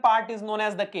golden part is known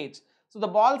as the cage. So the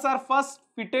balls are first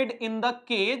fitted in the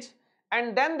cage,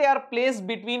 and then they are placed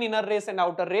between inner race and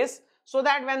outer race, so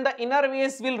that when the inner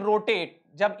race will rotate,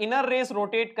 जब inner race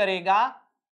rotate करेगा,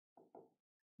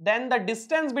 then the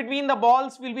distance between the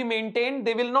balls will be maintained.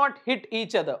 They will not hit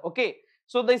each other. Okay,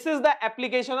 so this is the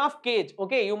application of cage.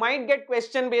 Okay, you might get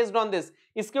question based on this.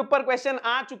 इसके ऊपर question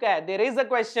आ चुका है. There is a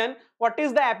question, what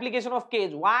is the application of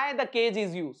cage? Why the cage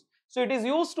is used? So it is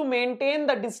used to maintain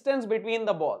the distance between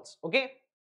the balls. Okay,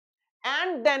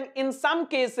 and then in some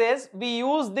cases we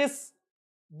use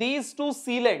these two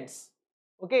sealants.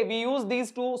 Okay, we use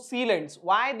these two sealants.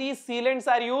 Why these sealants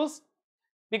are used?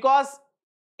 Because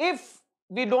if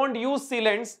we don't use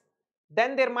sealants,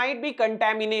 then there might be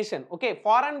contamination. Okay,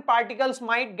 foreign particles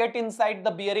might get inside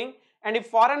the bearing, and if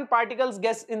foreign particles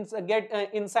get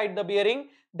inside the bearing,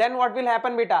 then what will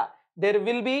happen, beta? There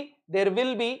will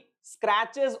be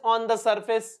scratches on the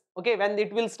surface. Okay, when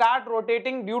it will start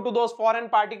rotating, due to those foreign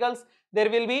particles, there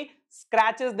will be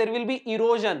scratches, there will be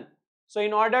erosion. So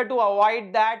in order to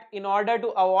avoid that, in order to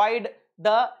avoid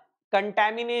the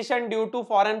contamination due to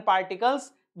foreign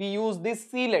particles, we use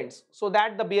these sealants, so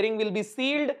that the bearing will be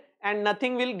sealed and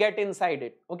nothing will get inside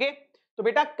it. Okay, तो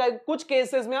बेटा कुछ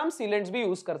cases में हम sealants भी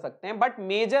use कर सकते हैं, but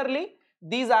majorly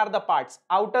these are the parts: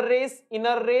 outer race,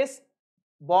 inner race,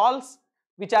 balls,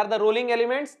 which are the rolling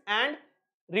elements, and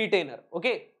retainer.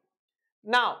 Okay,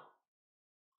 now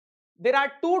there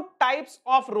are two types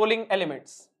of rolling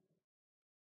elements.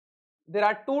 There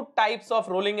are two types of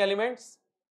rolling elements.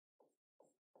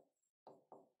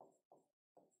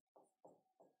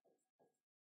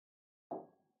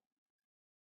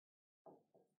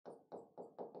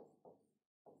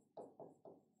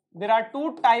 There are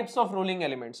two types of rolling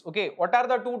elements. Okay, what are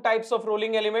the two types of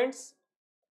rolling elements?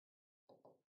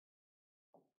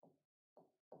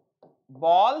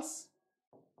 Balls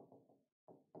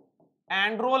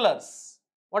and rollers.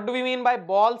 What do we mean by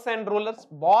balls and rollers?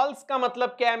 Balls का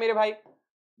मतलब क्या है मेरे भाई?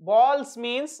 Balls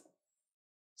means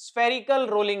spherical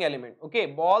rolling element. Okay,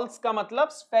 balls का मतलब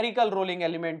spherical rolling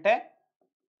element है,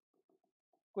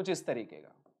 कुछ इस तरीके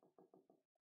का.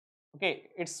 Okay,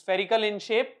 it's spherical in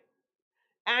shape.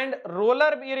 And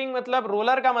roller bearing मतलब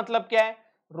roller का मतलब क्या है?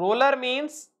 Roller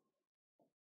means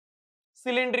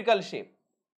cylindrical shape.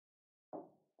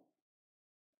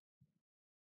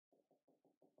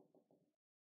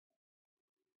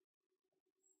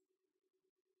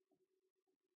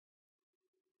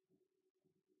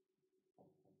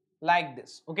 Like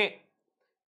this. Okay,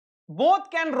 both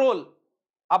can roll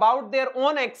about their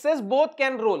own axis. Both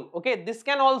can roll. Okay, this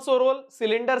can also roll,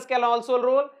 cylinders can also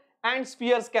roll, and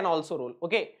spheres can also roll.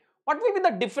 Okay, what will be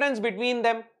the difference between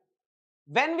them?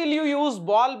 When will you use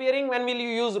ball bearing? When will you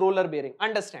use roller bearing?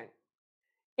 Understand.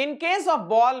 In case of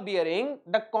ball bearing,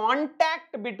 the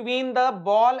contact between the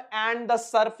ball and the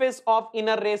surface of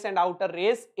inner race and outer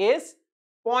race is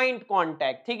point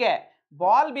contact. ठीक है,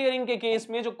 ball bearing के case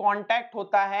में जो contact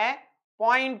होता है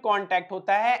point contact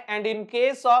होता है, and in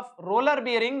case of roller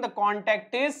bearing the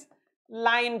contact is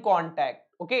line contact.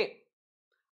 Okay.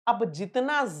 अब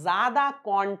जितना ज्यादा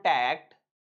contact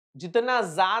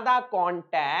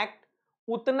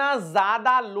उतना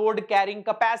ज्यादा load carrying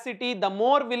capacity. The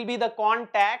more will be the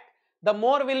contact, the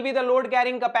more will be the load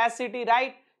carrying capacity,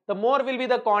 right? The more will be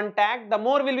the contact, the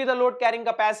more will be the load carrying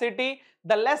capacity,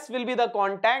 the less will be the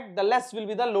contact, the less will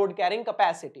be the load carrying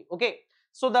capacity. Okay,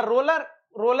 so the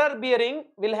roller bearing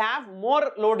will have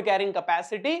more load carrying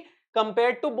capacity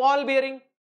compared to ball bearing.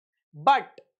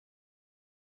 But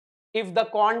if the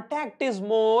contact is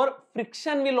more,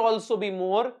 friction will also be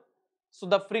more. So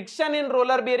the friction in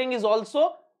roller bearing is also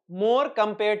more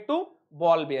compared to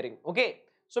ball bearing. Okay.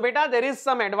 So beta, there is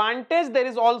some advantage, there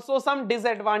is also some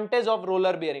disadvantage of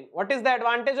roller bearing. What is the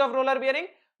advantage of roller bearing?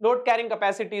 Load carrying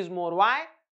capacity is more. Why?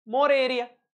 More area.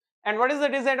 And what is the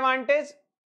disadvantage?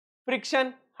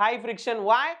 Friction, high friction.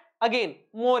 Why? Again,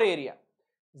 more area.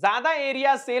 ज़्यादा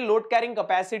area से load carrying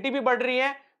capacity भी बढ़ रही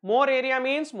है. More area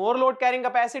means more load carrying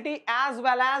capacity as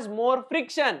well as more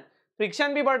friction.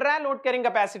 Friction भी बढ़ रहा है, लोड कैरिंग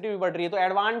कैपेसिटी भी बढ़ रही है. तो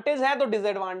एडवांटेज है तो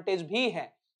डिसएडवांटेज भी है.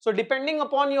 So depending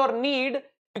upon your need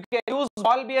you can use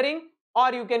ball bearing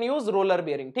और you can use roller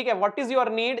bearing. ठीक है, what is your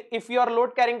need? If your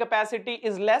load carrying capacity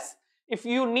is less, if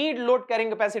you need load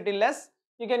carrying capacity less,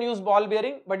 you can use ball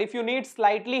bearing, but if you need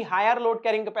slightly higher load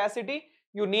carrying capacity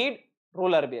you need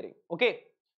roller bearing. Okay,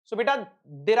 so beta,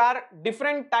 there are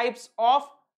different types of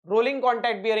rolling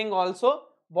contact bearing also,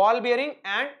 ball bearing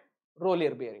and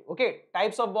roller bearing. Okay,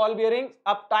 types of ball bearing,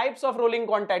 अब types of rolling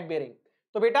contact bearing.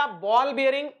 तो बेटा ball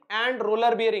bearing and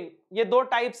roller bearing ये दो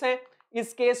types हैं.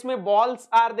 इस case में balls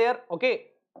are there. Okay,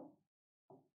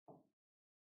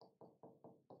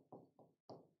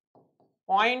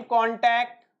 point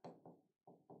contact,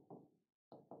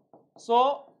 so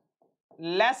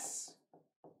less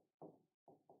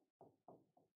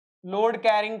load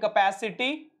carrying capacity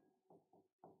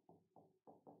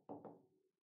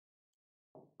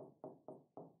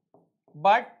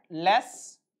but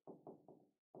less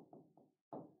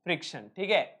friction. ठीक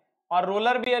है, और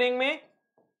रोलर बियरिंग में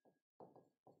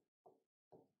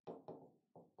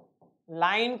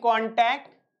line contact,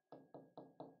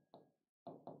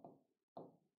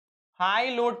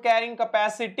 high load carrying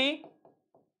capacity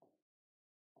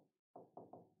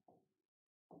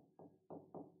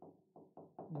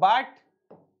but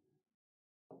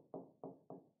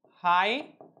high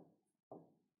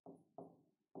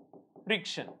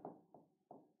friction.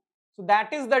 So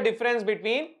that is the difference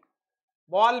between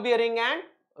ball bearing and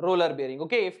roller bearing.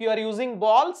 Okay, if you are using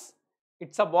balls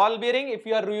it's a ball bearing, if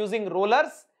you are using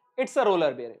rollers it's a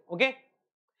roller bearing. Okay,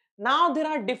 now there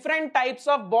are different types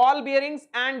of ball bearings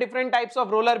and different types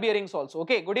of roller bearings also.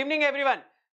 Okay, good evening everyone,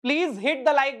 please hit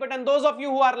the like button. Those of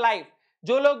you who are live,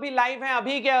 जो लोग भी live हैं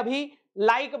अभी के अभी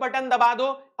like button दबा दो,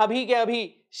 अभी के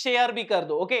अभी शेयर भी कर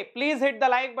दो. Okay, please hit the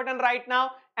like button right now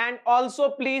and also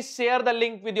please share the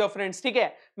link with your friends. ठीक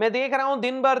है, मैं देख रहा हूं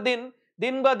दिन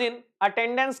ब दिन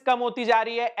अटेंडेंस कम होती जा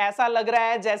रही है. ऐसा लग रहा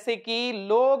है जैसे कि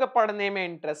लोग पढ़ने में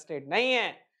इंटरेस्टेड नहीं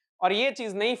है, और ये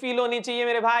चीज नहीं फील होनी चाहिए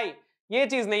मेरे भाई, ये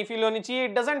चीज नहीं फील होनी चाहिए.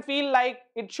 It doesn't feel like,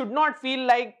 it should not feel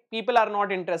like people are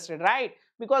not interested, right?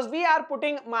 Because we are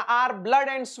putting our blood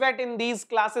and sweat in these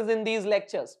classes, in these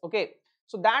lectures. Okay,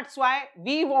 so that's why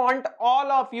we want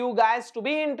all of you guys to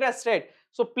be interested.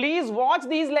 So please watch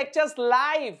these lectures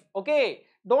live. Okay,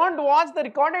 don't watch the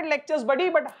recorded lectures buddy.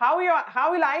 But how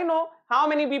will I know how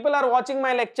many people are watching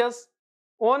my lectures?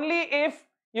 Only if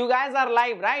you guys are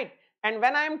live, right? And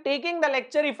when I am taking the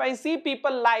lecture, if I see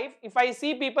people live, if I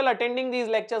see people attending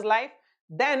these lectures live,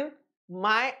 then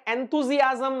my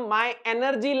enthusiasm, my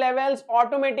energy levels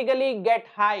automatically get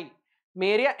high.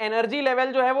 मेरा energy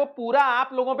level जो है वो पूरा आप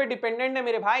लोगों पे dependent है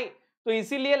मेरे भाई. तो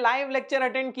इसीलिए लाइव लेक्चर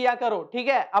अटेंड किया करो. ठीक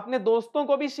है, अपने दोस्तों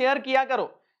को भी शेयर किया करो,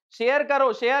 शेयर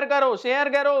करो, शेयर करो, शेयर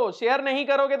करो. शेयर नहीं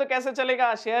करोगे तो कैसे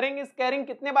चलेगा? शेयरिंग इज केयरिंग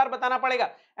कितने बार बताना पड़ेगा?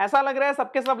 ऐसा लग रहा है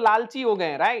सबके सब लालची हो गए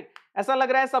हैं, राइट? ऐसा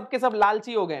लग रहा है सबके सब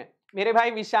लालची हो गए हैं. मेरे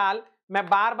भाई विशाल, मैं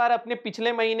बार बार अपने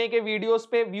पिछले महीने के वीडियोस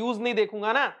पे व्यूज नहीं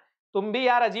देखूंगा ना. तुम भी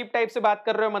यार अजीब टाइप से बात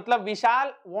कर रहे हो. मतलब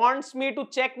विशाल wants me to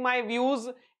check my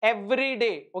views every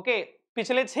day. Okay,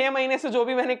 पिछले 6 महीने से जो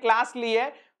भी मैंने क्लास ली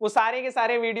है वो सारे के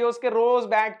सारे वीडियोस के रोज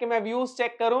बैठ के मैं व्यूज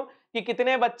चेक करूं कि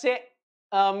कितने बच्चे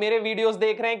मेरे वीडियोस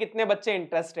देख रहे हैं, कितने बच्चे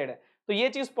इंटरेस्टेड है. तो ये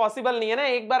चीज पॉसिबल नहीं है ना.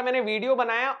 एक बार मैंने वीडियो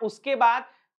बनाया उसके बाद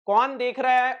कौन देख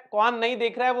रहा है कौन नहीं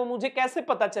देख रहा है वो मुझे कैसे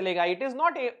पता चलेगा? It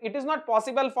is not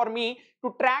possible for me to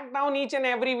track down each and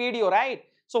every video, right?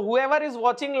 So whoever is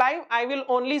watching live I will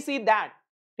only see that,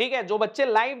 ठीक है? जो बच्चे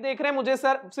लाइव देख रहे हैं मुझे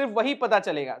सिर्फ वही पता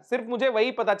चलेगा, सिर्फ मुझे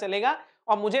वही पता चलेगा,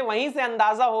 और मुझे वहीं से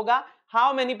अंदाजा होगा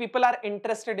how many people are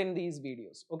interested in these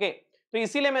videos, okay? तो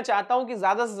इसीलिए मैं चाहता हूं कि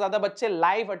ज्यादा से ज्यादा बच्चे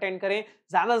लाइव अटेंड करें,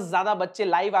 ज्यादा से ज्यादा बच्चे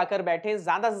लाइव आकर बैठे,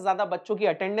 ज्यादा से ज्यादा बच्चों की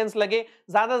अटेंडेंस लगे,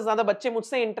 ज्यादा से ज्यादा बच्चे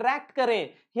मुझसे इंटरैक्ट करें.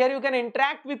 Here you can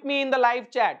interact with me in the live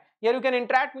chat, here you can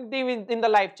interact with me in the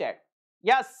live chat.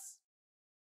 Yes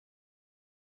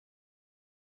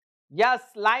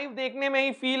yes, live देखने में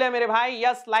ही फील है मेरे भाई,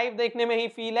 यस लाइव देखने में ही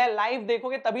फील है. लाइव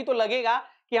देखोगे तभी तो लगेगा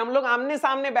कि हम लोग आमने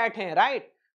सामने बैठे हैं,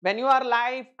 right? When you are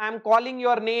live, I am calling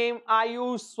your name,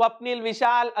 Ayush, Swapnil,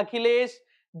 Vishal, Akhilesh,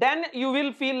 then you will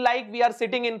feel like we are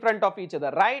sitting in front of each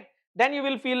other, right? Then you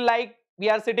will feel like we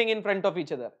are sitting in front of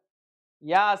each other.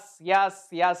 Yes, yes,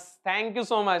 yes. Thank you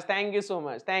so much. Thank you so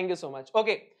much. Thank you so much.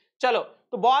 Okay, चलो,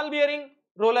 तो ball bearing,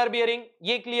 roller bearing,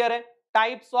 ये clear है.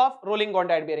 Types of rolling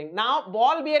contact bearing. Now,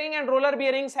 ball bearing and roller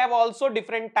bearings have also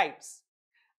different types.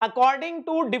 According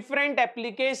to different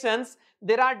applications,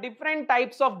 there are different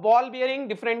types of ball bearing,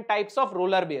 different types of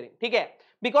roller bearing, ठीक है?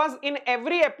 Because in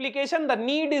every application the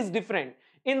need is different.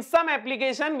 In some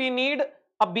application we need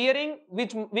a bearing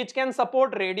which can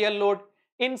support radial load.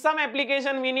 In some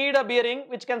application we need a bearing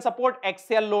which can support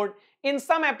axial load. In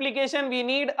some application we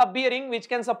need a bearing which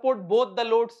can support both the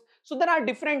loads. So there are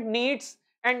different needs,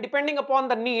 and depending upon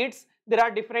the needs there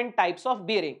are different types of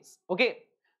bearings, okay?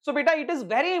 So beta, it is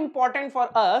very important for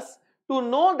us to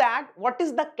know that what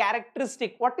is the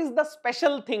characteristic, what is the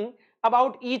special thing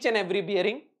about each and every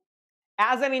bearing.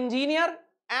 As an engineer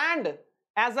and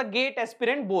as a GATE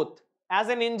aspirant both. As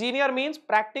an engineer means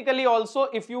practically also,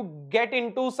 if you get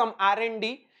into some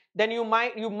R&D, then you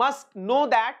must know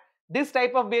that this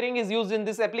type of bearing is used in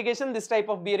this application, this type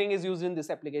of bearing is used in this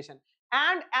application.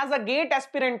 And as a GATE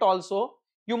aspirant also,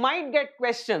 you might get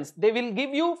questions. They will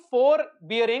give you 4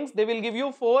 bearings, they will give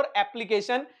you 4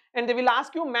 application, and they will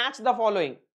ask you match the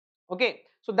following, okay?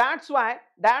 So that's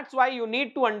why you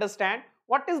need to understand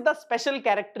what is the special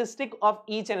characteristic of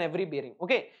each and every bearing,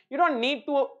 okay? You don't need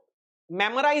to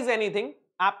memorize anything,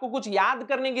 आपको कुछ याद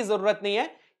करने की जरूरत नहीं है.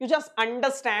 You just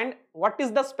understand what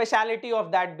is the speciality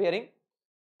of that bearing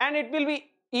and it will be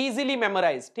easily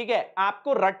memorized, ठीक है?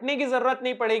 आपको रटने की जरूरत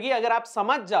नहीं पड़ेगी. अगर आप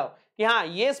समझ जाओ कि हाँ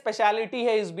ये स्पेशलिटी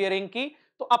है इस बेयरिंग की,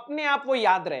 तो अपने आप वो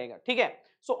याद रहेगा, ठीक है?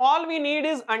 So all we need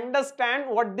is understand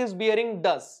what this bearing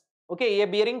does, okay? ये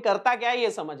बेयरिंग करता क्या है ये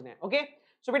समझना है, ओके?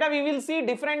 सो बेटा we will see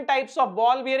different types of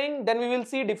ball bearing, then we will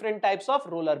see different types of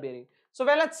roller bearing. So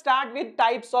well let's start with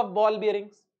types of ball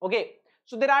bearings, okay?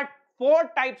 So there are 4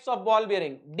 types of ball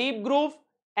bearing: deep groove,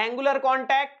 angular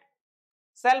contact,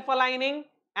 self aligning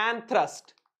and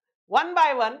thrust. One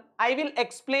by one I will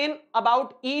explain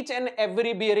about each and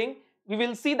every bearing. We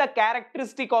will see the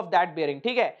characteristic of that bearing,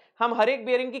 ठीक है? हम हर एक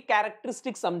bearing की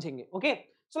characteristic समझेंगे, okay?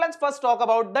 So let's first talk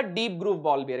about the deep groove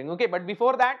ball bearing, okay? But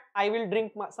before that I will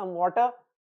drink some water.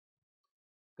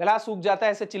 गला सूख जाता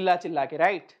है ऐसे चिल्ला चिल्ला के,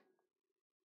 right?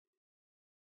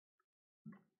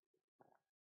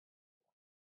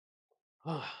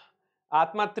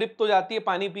 आत्मा तृप्त हो जाती है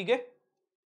पानी पी के.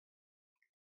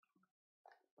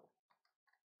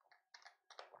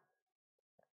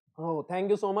 Oh, thank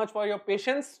you so much for your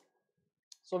patience.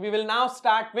 So we will now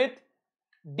start with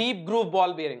deep groove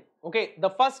ball bearing. Okay, the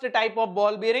first type of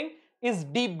ball bearing is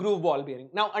deep groove ball bearing.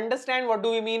 Now understand what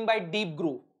do we mean by deep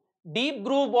groove. Deep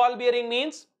groove ball bearing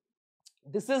means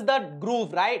this is the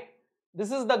groove, right?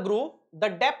 This is the groove. The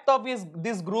depth of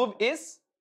this groove is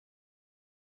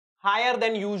higher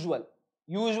than usual.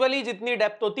 Usually जितनी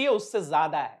depth होती है उससे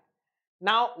ज़्यादा है.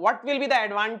 Now what will be the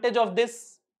advantage of this?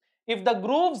 If the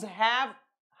grooves have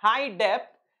high depth,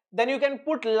 then you can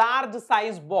put large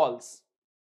size balls.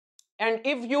 And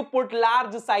if you put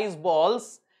large size balls,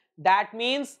 that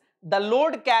means the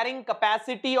load carrying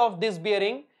capacity of this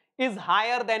bearing is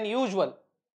higher than usual.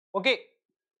 Okay.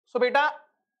 So beta,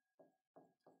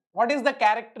 what is the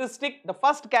characteristic? The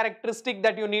first characteristic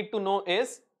that you need to know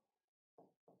is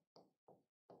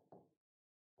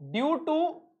due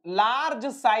to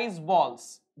large size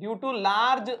balls,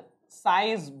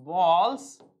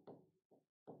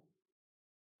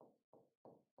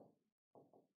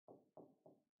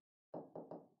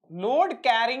 load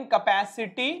carrying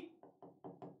capacity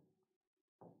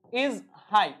is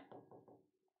high.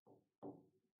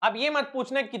 अब ये मत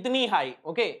पूछना कितनी high,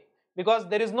 okay? Because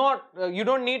there is no, you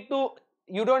don't need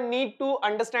to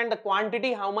understand the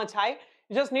quantity, how much high.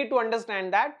 You just need to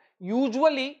understand that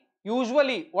usually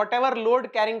whatever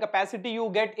load carrying capacity you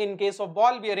get in case of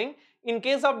ball bearing, in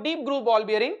case of deep groove ball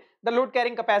bearing, the load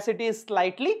carrying capacity is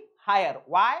slightly higher.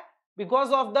 Why?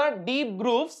 Because of the deep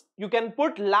grooves, you can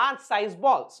put large size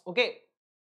balls. Okay.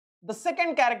 The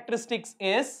second characteristics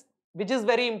is, which is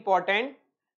very important,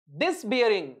 this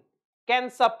bearing can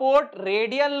support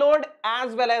radial load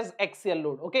as well as axial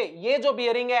load. Okay, ये जो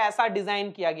bearing है ऐसा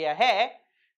design किया गया है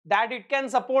that it can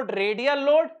support radial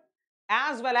load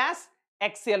as well as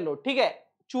axial load. ठीक है,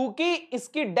 चूंकि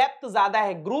इसकी डेप्थ ज्यादा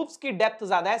है, ग्रूव्स की डेप्थ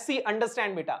ज्यादा है. सी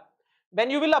अंडरस्टैंड बेटा,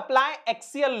 when you will apply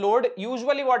axial load,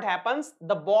 usually what happens,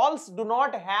 the balls do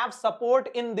not have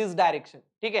support in this direction.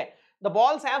 ठीक है, the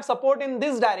balls have support in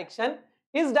this direction.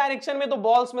 इस डायरेक्शन में तो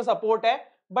बॉल्स में सपोर्ट है,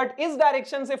 बट इस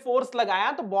डायरेक्शन से फोर्स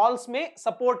लगाया तो बॉल्स में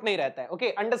सपोर्ट नहीं रहता है. Okay,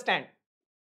 understand.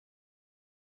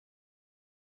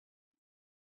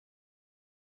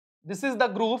 This is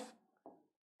the groove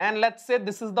and let's say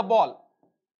this is the ball.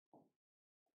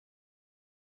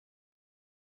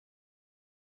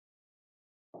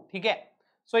 ठीक है,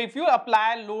 so if you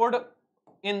apply load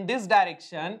in this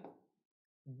direction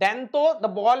then the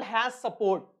ball has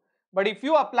support, but if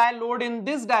you apply load in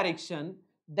this direction,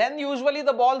 then usually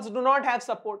the balls do not have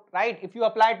support, right? If you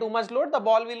apply too much load, the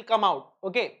ball will come out.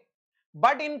 Okay,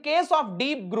 but in case of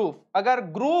deep groove, अगर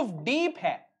groove deep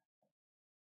है,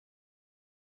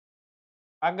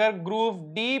 अगर groove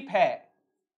deep है,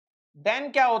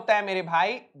 then क्या होता है मेरे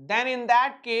भाई? Then in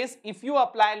that case, if you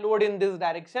apply load in this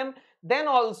direction, then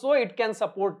also it can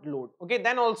support load. Okay,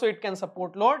 then also it can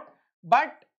support load,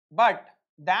 but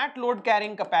that load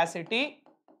carrying capacity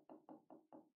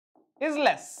is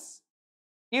less.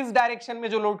 इस direction में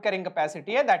जो load carrying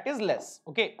capacity है that is less.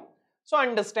 Okay, so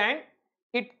understand,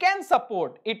 it can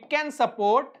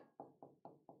support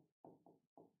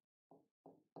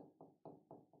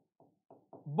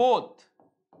both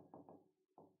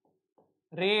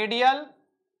radial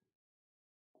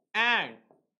and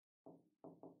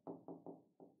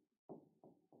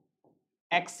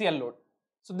axial load.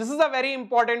 So this is a very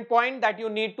important point that you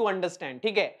need to understand.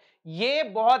 ठीक है, ये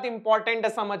बहुत important है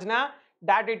समझना,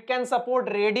 that it can support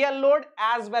radial load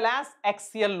as well as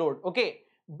axial load. Okay,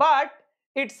 but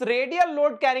its radial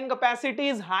load carrying capacity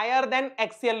is higher than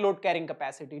axial load carrying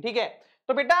capacity. ठीक है,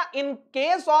 तो बेटा in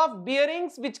case of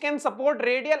bearings which can support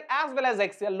radial as well as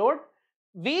axial load,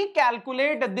 we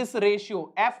calculate this ratio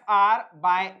Fr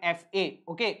by Fa.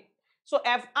 Okay, so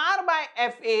Fr by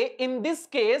Fa in this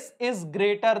case is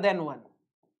greater than 1.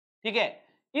 ठीक है,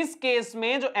 इस case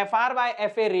में जो Fr by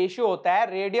Fa ratio होता है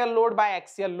radial load bye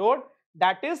axial load,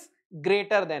 that is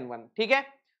greater than 1. ठीक है,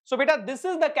 सो बेटा this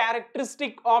is the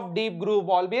characteristic of deep groove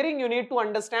ball bearing. You need to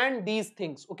understand these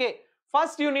things. Okay,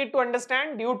 first you need to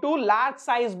understand, due to large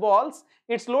size balls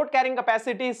it's load carrying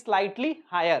capacity is slightly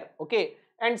higher. Okay,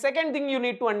 and second thing you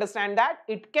need to understand that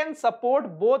it can support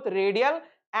both radial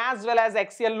as well as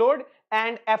axial load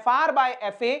and Fr by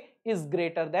Fa is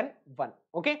greater than 1.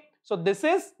 Okay, so this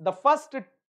is the first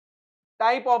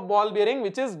type of ball bearing,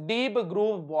 which is deep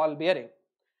groove ball bearing.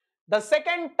 The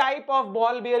second type of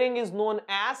ball bearing is known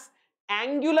as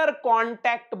angular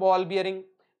contact ball bearing.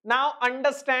 Now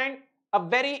understand a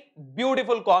very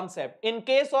beautiful concept. In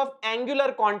case of angular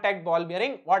contact ball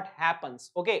bearing, what happens?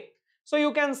 Okay, so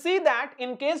you can see that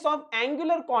in case of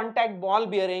angular contact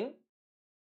ball bearing,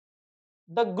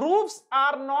 the grooves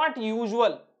are not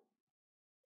usual.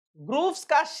 Grooves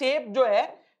का shape जो है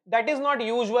that is not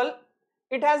usual.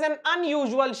 It has an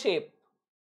unusual shape.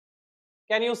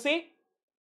 Can you see?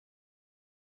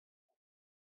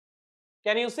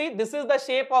 Can you see? This is the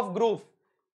shape of groove.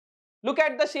 Look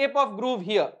at the shape of groove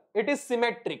here. It is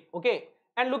symmetric. Okay,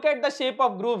 and look at the shape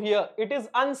of groove here. It is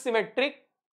unsymmetric.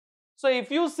 So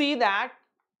if you see that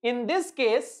in this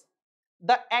case,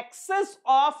 the axis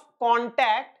of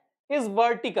contact is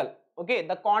vertical. Okay,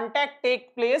 the contact takes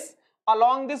place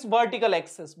along this vertical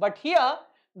axis, but here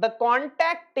the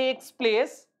contact takes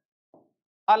place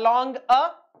along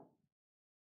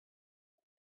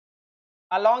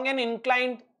an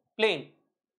inclined plane,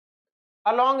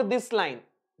 along this line.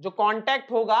 जो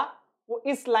contact होगा वो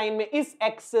इस line में, इस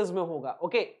axis में होगा.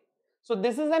 Okay, so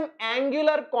this is an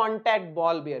angular contact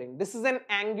ball bearing. This is an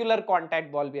angular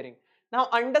contact ball bearing. Now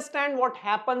understand what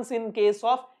happens in case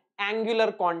of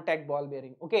angular contact ball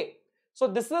bearing. Okay, so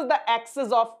this is the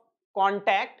axis of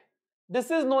contact.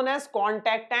 This is known as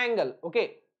contact angle.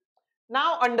 Okay,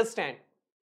 now understand,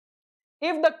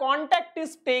 if the contact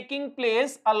is taking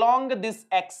place along this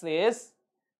axis,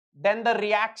 then the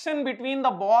reaction between the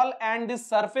ball and this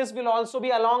surface will also be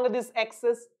along this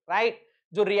axis, right?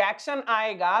 जो reaction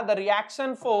आएगा, the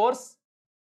reaction force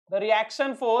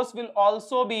will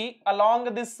also be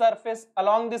along this surface,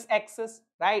 along this axis,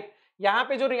 right? यहाँ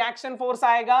पे जो reaction force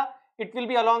आएगा it will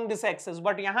be along this axis,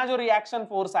 but यहाँ जो reaction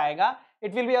force आएगा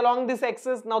it will be along this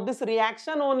axis. Now this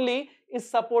reaction only is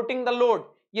supporting the load.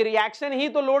 ये reaction ही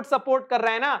तो load support कर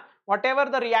रहा है ना. Whatever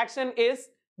the reaction is,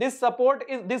 this support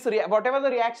is whatever the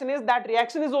reaction is, that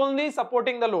reaction is only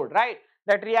supporting the load, right?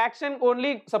 That reaction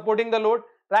only supporting the load,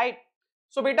 right?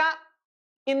 So beta,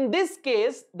 in this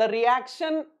case the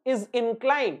reaction is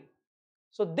inclined,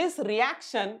 so this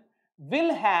reaction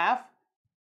will have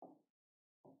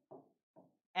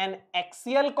an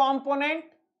axial component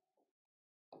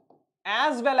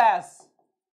as well as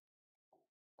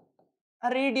a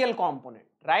radial component,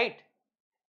 right?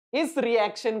 इस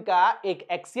reaction का एक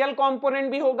axial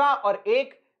component भी होगा और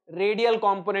एक radial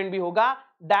component भी होगा.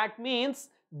 That means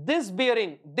this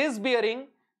bearing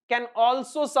can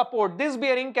also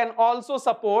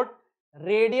support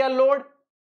radial load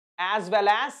as well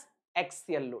as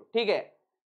axial load. ठीक है.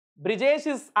 Brijesh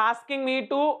is asking me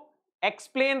to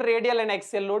explain radial and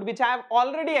axial load, which I have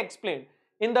already explained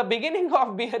in the beginning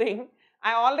of bearing.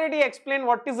 I already explained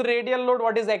what is radial load,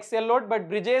 what is axial load, but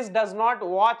Brijesh does not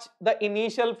watch the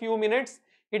initial few minutes.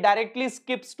 He directly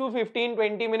skips to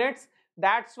 15-20 minutes.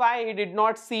 That's why he did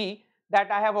not see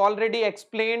that I have already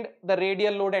explained the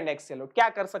radial load and axial load. क्या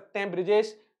कर सकते हैं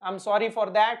Brijesh? I'm sorry for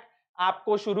that.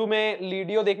 आपको शुरू में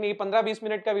video देखने की 15-20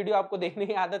 minute का वीडियो आपको देखने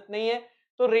की आदत नहीं है.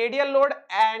 तो radial load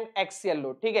and axial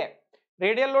load, ठीक है.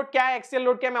 रेडियल लोड क्या है, एक्सियल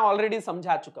लोड क्या है, मैं ऑलरेडी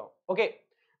समझा चुका हूं. Okay,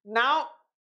 now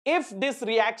if this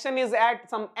reaction is at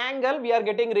some angle, we are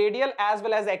getting radial as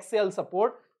well as axial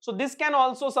support. So this can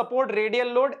also support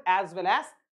radial load as well as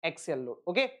axial load.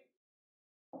 Okay,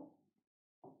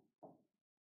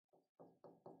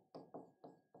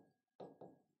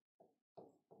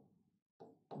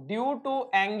 due to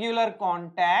angular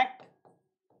contact,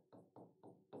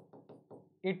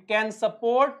 it can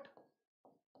support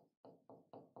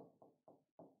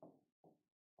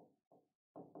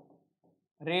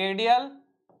radial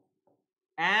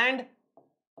and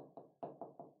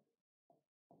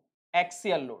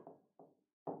axial load.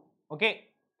 Okay,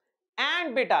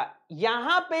 and बेटा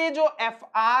यहां पे जो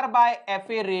FR by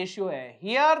FA ratio है,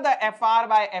 here the FR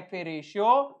by FA ratio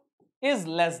is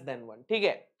less than 1. ठीक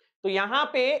है, तो यहां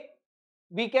पे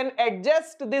we can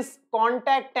adjust this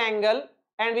contact angle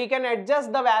and we can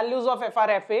adjust the values of FR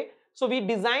FA. So we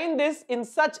design this in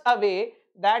such a way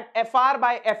that FR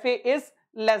by FA is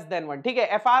less than 1. ठीक है,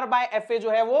 FR by FA जो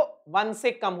है वो 1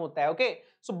 से कम होता है. Okay,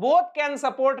 so both can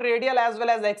support radial as well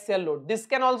as axial load. This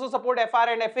can also support FR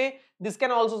and FA, this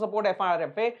can also support FR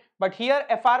and FA, but here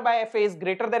FR by FA is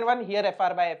greater than 1, here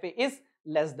FR by FA is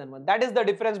less than 1. That is the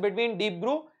difference between deep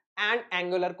groove and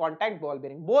angular contact ball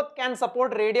bearing. Both can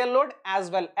support radial load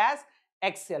as well as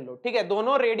axial load. ठीक है,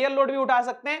 दोनों radial load भी उठा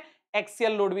सकते हैं,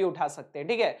 axial load भी उठा सकते हैं.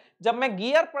 ठीक है, जब मैं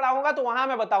गियर पढ़ाऊंगा तो वहां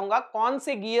मैं बताऊंगा कौन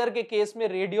से गियर के केस में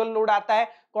रेडियल लोड आता है,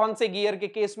 कौन से गियर के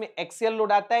केस में एक्सियल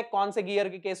लोड आता है, कौन से गियर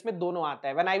के केस में दोनों आता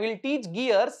है. When I will teach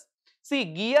gears, C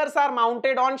gears are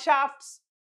mounted on shafts.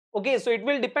 Okay, so it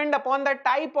will depend upon the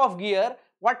type of gear,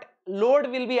 what load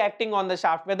will be acting on the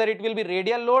shaft, whether it will be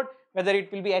radial load, whether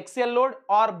it will be axial load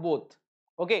or both.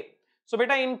 Okay, so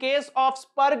beta in case of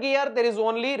spur gear there is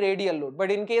only radial load,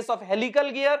 but in case of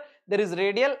helical gear there is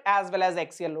radial as well as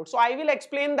axial load. So I will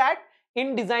explain that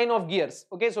in design of gears.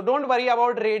 Okay, so don't worry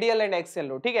about radial and axial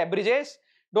load. ठीक है Brijesh,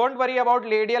 don't worry about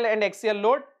radial and axial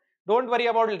load. Don't worry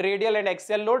about radial and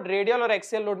axial load. Radial और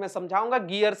axial load में समझाऊंगा,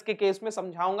 gears के case में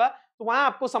समझाऊंगा, तो वहां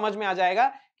आपको समझ में आ जाएगा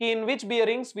कि इन विच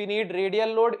bearings we need radial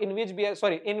load, in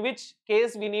which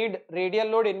case we need radial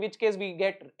load, in which case we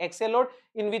get axial load,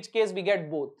 in which case we get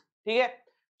both. ठीक है,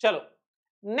 चलो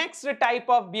next type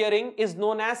of bearing is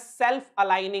known as self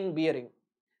aligning bearing.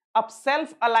 अब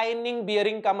self aligning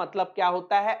bearing का मतलब क्या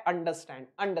होता है,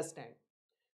 understand.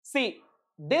 See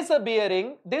this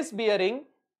bearing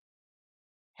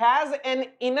has an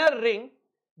inner ring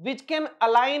which can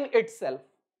align itself.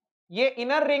 ये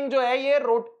इनर रिंग जो है ये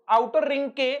आउटर रिंग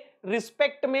के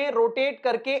रिस्पेक्ट में रोटेट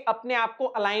करके अपने आप को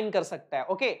अलाइन कर सकता है.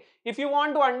 Okay, if you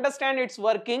want to understand it's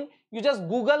working, you just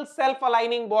Google self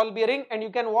aligning ball bearing and you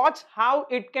can watch how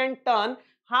it can turn,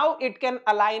 how it can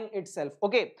align itself.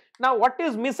 Okay, now what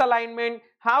is misalignment,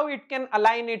 how it can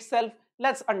align itself,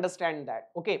 let's understand that.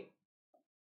 Okay,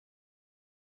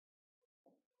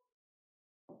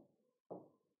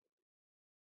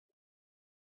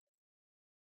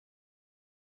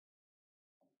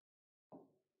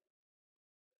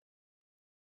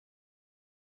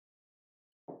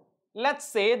 let's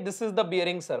say this is the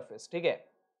bearing surface. ठीक है,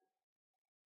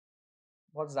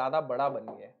 बहुत ज्यादा बड़ा बन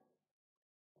गया है.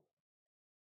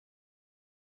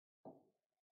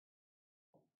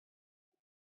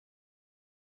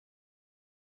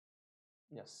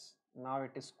 Yes, now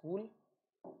it is cool.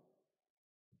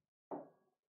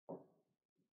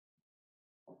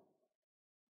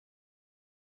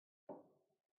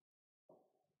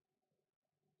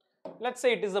 let's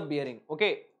say it is a bearing,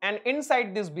 okay, and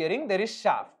inside this bearing there is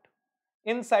shaft.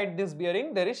 Inside this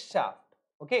bearing there is shaft,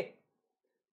 okay.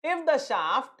 If the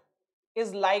shaft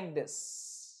is like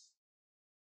this,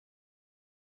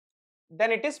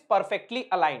 then it is perfectly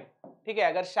aligned. ठीक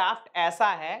है, अगर shaft ऐसा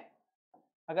है,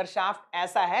 अगर shaft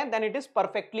ऐसा है, then it is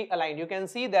perfectly aligned. You can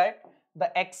see that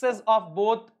the axis of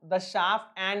both the shaft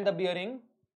and the bearing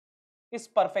is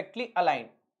perfectly aligned.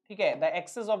 ठीक है, the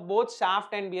axis of both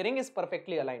shaft and bearing is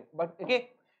perfectly aligned. But okay,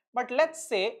 but let's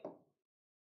say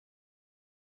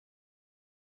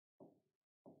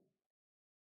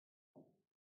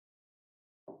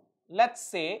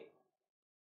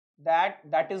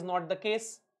that is not the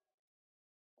case.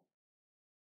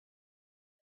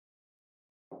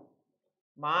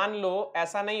 मान लो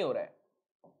ऐसा नहीं हो रहा है,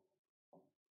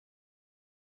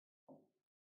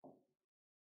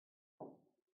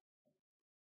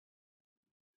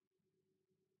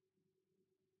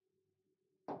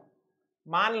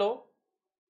 मान लो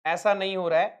ऐसा नहीं हो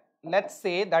रहा है, let's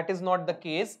say that is not the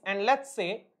case, and let's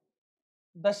say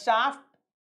the shaft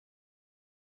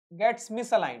gets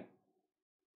misaligned.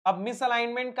 अब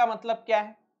मिसअलाइनमेंट का मतलब क्या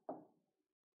है?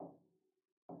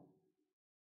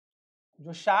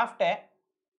 जो शाफ्ट है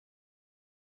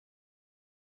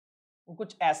वो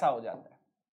कुछ ऐसा हो जाता है.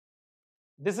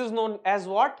 This is known as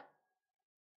what?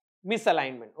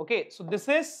 Misalignment. Okay, so this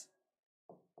is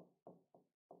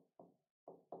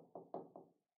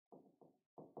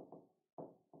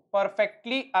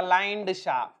perfectly aligned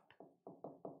shaft.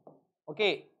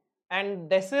 Okay, and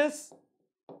this is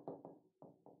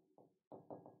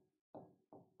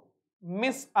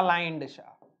misaligned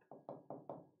shaft.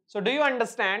 So do you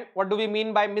understand what do we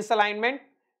mean by misalignment?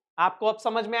 आपको अब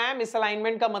समझ में आया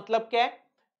misalignment का मतलब क्या है?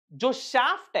 जो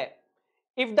shaft है,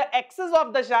 if the axis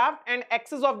of the shaft and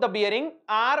axis of the bearing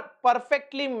are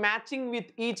perfectly matching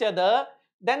with each other,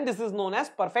 then this is known as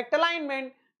perfect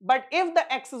alignment. But if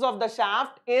the axis of the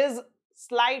shaft is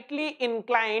slightly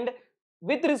inclined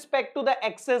with respect to the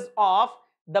axis of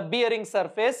the bearing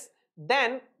surface,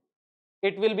 then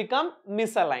it will become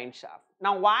misaligned shaft.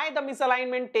 Now why the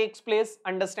misalignment takes place?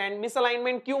 Understand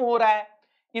misalignment क्यों हो रहा है,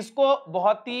 इसको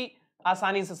बहुत ही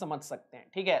आसानी से समझ सकते हैं.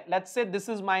 ठीक है, let's say this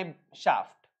is my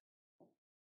shaft.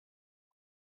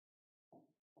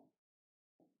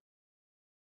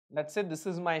 Let's say this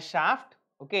is my shaft,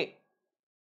 okay.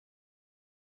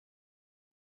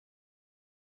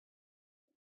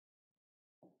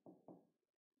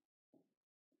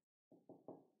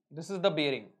 This is the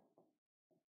bearing.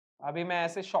 अभी मैं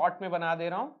ऐसे शॉर्ट में बना दे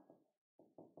रहा हूं.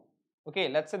 Okay,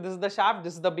 let's say this is the shaft,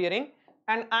 this is the bearing,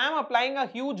 and I am applying a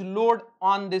huge load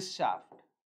on this shaft.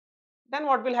 Then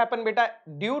what will happen, beta?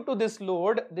 Due to this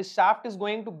load, this shaft is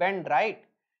going to bend, right?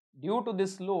 Due to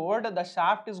this load, the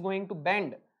shaft is going to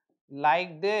bend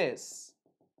like this.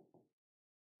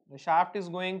 The shaft is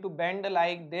going to bend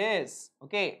like this,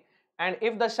 okay? And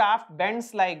if the shaft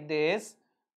bends like this,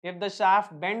 if the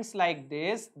shaft bends like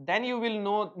this, then you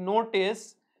will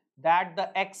notice that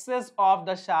the axis of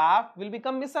the shaft will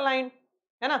become misaligned,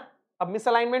 है ना? अब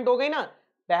misalignment हो गई ना?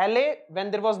 पहले when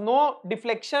there was no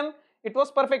deflection, it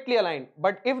was perfectly aligned.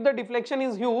 But if the deflection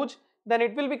is huge, then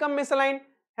it will become misaligned,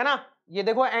 है ना? ये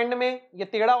देखो end में ये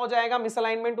टेढ़ा हो जाएगा,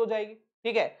 misalignment हो जाएगी,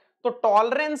 ठीक है? तो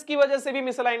टॉलरेंस की वजह से भी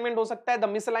मिसअलाइनमेंट हो सकता है. The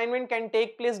misalignment can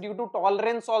take place due to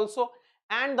tolerance also,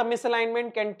 and the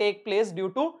misalignment can take place due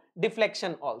to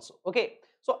deflection also. Okay,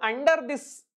 so under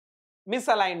this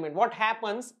misalignment, what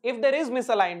happens if there is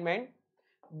misalignment,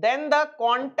 then the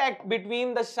contact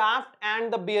between the shaft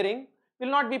and the bearing will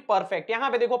not be perfect.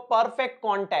 यहां पे देखो perfect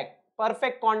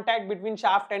contact between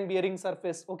shaft and bearing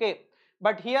surface, okay.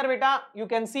 But here beta you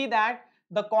can see that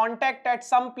the contact at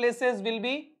some places will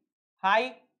be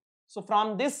high. So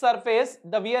from this surface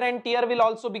the wear and tear will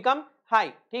also become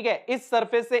high. ठीक है, इस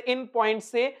surface से इन point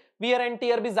से wear and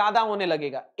tear भी ज्यादा होने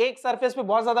लगेगा. एक surface पे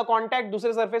बहुत ज्यादा contact,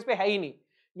 दूसरे surface पे है ही नहीं.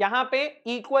 यहाँ पे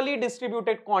equally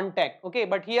distributed contact, okay.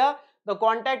 But here the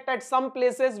contact at some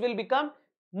places will become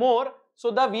more,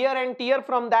 so the wear and tear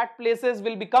from that places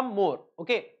will become more,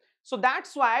 okay. So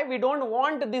that's why we don't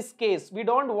want this case. We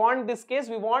don't want this case.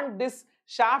 We want this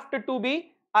shaft to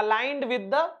be aligned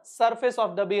with the surface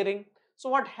of the bearing. So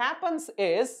what happens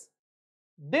is,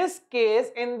 in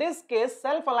this case,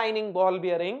 self-aligning ball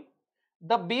bearing,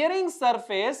 the bearing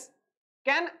surface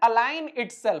can align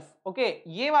itself. Okay,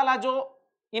 ये वाला जो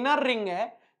inner ring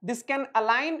है, this can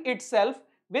align itself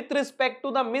with respect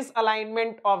to the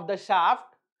misalignment of the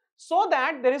shaft, so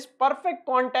that there is perfect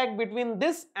contact between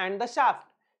this and the shaft.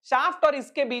 Shaft और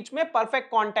इसके बीच में perfect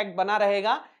contact बना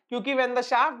रहेगा, क्योंकि when the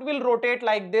shaft will rotate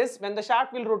like this,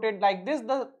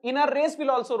 the inner race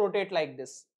will also rotate like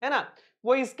this, है ना?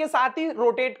 वो इसके साथ ही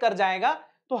rotate कर जाएगा,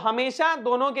 तो हमेशा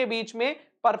दोनों के बीच में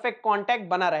परफेक्ट कांटेक्ट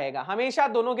बना रहेगा, हमेशा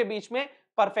दोनों के बीच में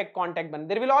perfect contact bane.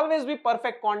 There will always be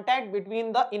perfect contact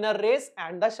between the inner race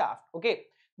and the shaft. Okay,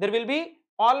 there will be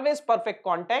always perfect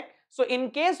contact. So in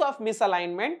case of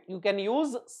misalignment you can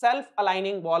use self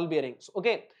aligning ball bearings.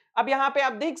 Okay, अब यहाँ पे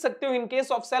आप देख सकते हो in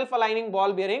case of self aligning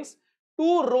ball bearings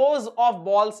 2 rows of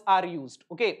balls are used.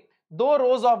 Okay, 2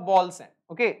 rows of balls हैं.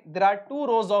 Okay, there are 2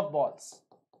 rows of balls.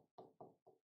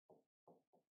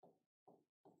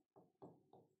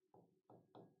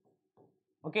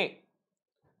 Okay,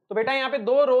 तो बेटा यहाँ पे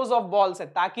 2 रोज ऑफ बॉल्स है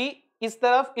ताकि इस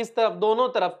तरफ दोनों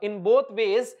तरफ in both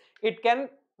ways it can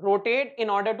rotate in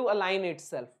order to align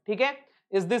itself. ठीक है,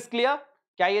 इज दिस क्लियर?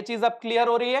 क्या ये चीज अब क्लियर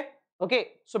हो रही है? ओके,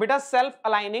 सो बेटा self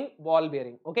aligning ball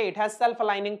bearing. Okay, it has self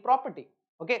aligning property.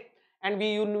 Okay, and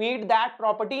we you need that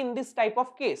property in this type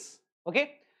of case. Okay,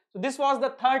 so this was the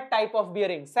third type of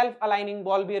bearing, self aligning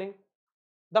ball bearing.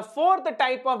 The fourth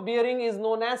type of bearing is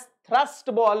known as thrust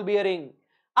ball bearing.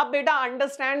 अब बेटा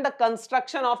understand the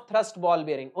construction of thrust ball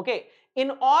bearing. Okay,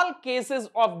 in all cases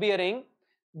of bearing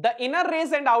the inner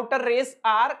race and outer race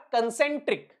are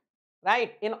concentric,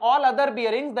 right? In all other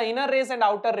bearings the inner race and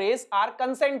outer race are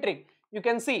concentric. You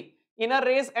can see inner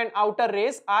race and outer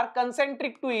race are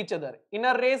concentric to each other.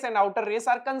 Inner race and outer race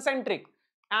are concentric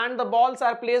and the balls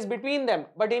are placed between them.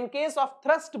 But in case of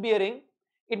thrust bearing,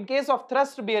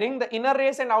 the inner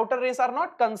race and outer race are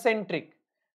not concentric.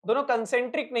 दोनों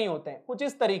concentric नहीं होते हैं, कुछ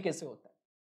इस तरीके से होता है.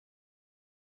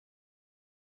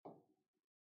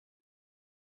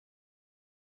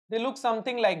 They look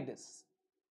something like this.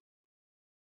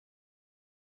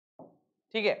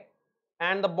 ठीक है,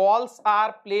 and the balls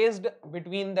are placed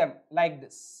between them like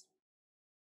this.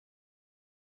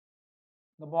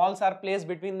 The balls are placed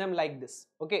between them like this.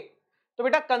 Okay, तो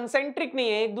बेटा concentric नहीं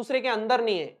है, एक दूसरे के अंदर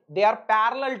नहीं है. They are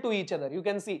parallel to each other. You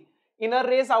can see inner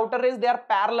race, outer race, they are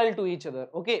parallel to each other.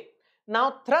 Okay, now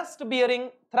thrust bearing,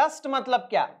 thrust मतलब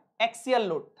क्या? Axial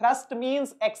load. Thrust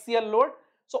means axial load.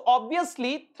 So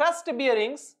obviously thrust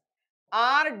bearings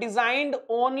are designed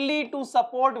only to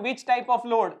support which type of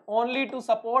load? Only to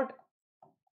support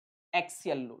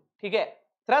axial load. ठीक है,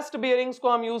 thrust bearings को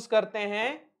हम use करते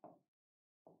हैं,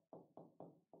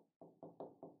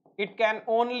 it can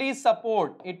only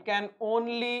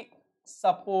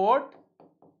support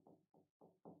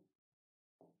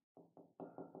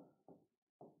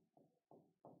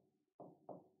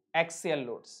axial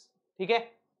loads. ठीक है,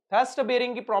 thrust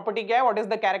bearing की property क्या है? What is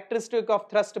the characteristic of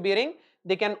thrust bearing?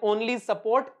 They can only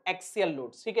support axial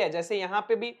loads. ठीक है, जैसे यहाँ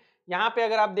पे भी, यहाँ पे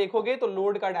अगर आप देखोगे तो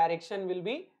लोड का direction will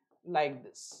be like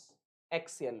this,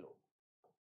 axial load.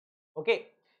 Okay,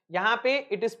 यहाँ पे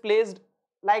it is placed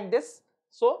like this,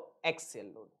 so axial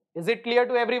load. Is it clear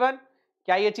to everyone?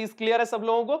 क्या ये चीज क्लियर है सब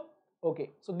लोगों को? Okay,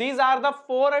 so these are the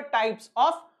 4 types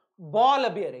of ball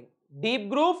bearing: deep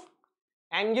groove,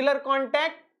 angular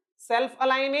contact, self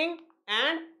aligning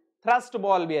and thrust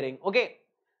ball bearing. Okay,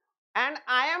 and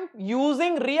I am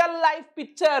using real life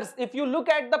pictures. If you look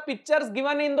at the pictures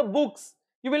given in the books,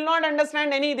 you will not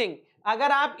understand anything.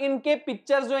 अगर आप इनके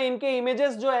pictures जो है, इनके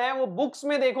images जो है वो books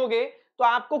में देखोगे तो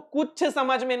आपको कुछ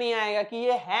समझ में नहीं आएगा कि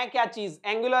ये है क्या चीज.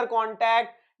 एंगुलर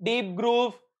कॉन्टैक्ट, डीप ग्रूव,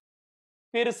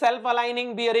 फिर self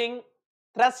aligning bearing,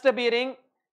 thrust bearing,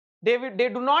 they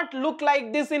do not look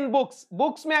like this in books.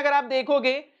 Books में अगर आप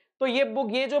देखोगे तो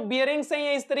ये जो बियरिंग्स हैं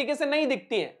ये इस तरीके से नहीं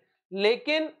दिखती हैं,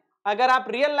 लेकिन अगर आप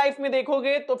रियल लाइफ में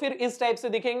देखोगे तो फिर इस टाइप से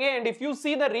दिखेंगे. And if you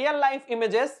see the real life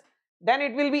images then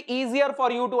it will be easier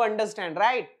for you to understand,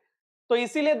 right? तो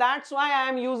इसीलिए that's why I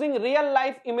am using real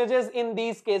life images in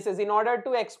these cases. In order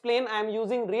to explain I am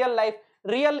using real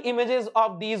images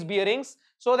of these bearings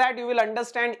so that you will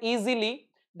understand easily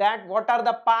that what are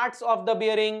the parts of the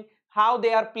bearing, how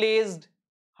they are placed,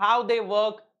 how they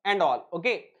work and all.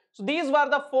 Okay, so these were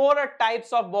the 4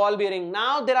 types of ball bearing.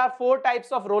 Now there are 4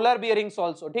 types of roller bearings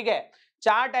also. ठीक है,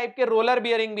 4 type के roller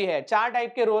bearing भी है, 4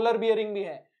 type के roller bearing भी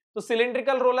है. तो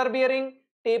cylindrical roller bearing,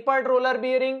 tapered roller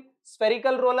bearing,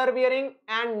 spherical roller bearing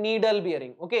and needle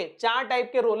bearing. Okay, 4 type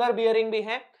के रोलर बियरिंग भी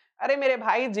है. अरे मेरे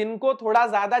भाई, जिनको थोड़ा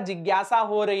ज्यादा जिज्ञासा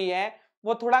हो रही है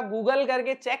वो थोड़ा गूगल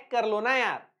करके चेक कर लो ना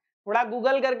यार, थोड़ा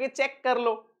गूगल करके चेक कर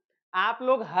लो. आप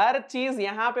लोग हर चीज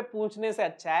यहाँ पे पूछने से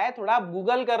अच्छा है थोड़ा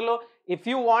गूगल कर लो. If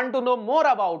you want to know more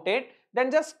about it then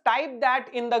just type that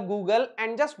in the Google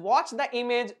and just watch the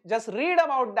image, just read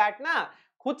about that ना.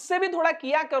 खुद से भी थोड़ा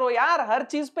किया करो यार, हर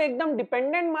चीज पे एकदम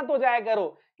डिपेंडेंट मत हो जाया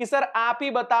करो कि सर आप ही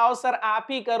बताओ, सर आप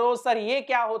ही करो, सर ये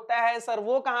क्या होता है, सर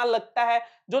वो कहाँ लगता है.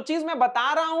 जो चीज मैं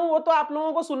बता रहा हूं वो तो आप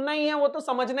लोगों को सुनना ही है, वो तो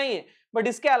समझना ही है. बट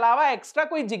इसके अलावा एक्स्ट्रा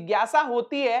कोई जिज्ञासा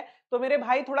होती है तो मेरे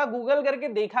भाई थोड़ा गूगल करके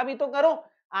देखा भी तो करो।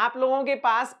 आप लोगों के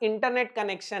पास इंटरनेट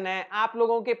कनेक्शन है, आप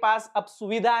लोगों के पास अब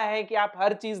सुविधा है कि आप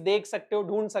हर चीज देख सकते हो,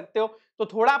 ढूंढ सकते हो, तो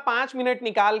थोड़ा 5 मिनट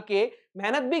निकाल के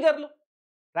मेहनत भी कर लो,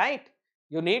 right?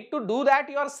 You need to do that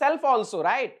your self also,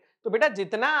 right? तो बेटा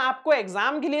जितना आपको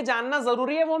एग्जाम के लिए जानना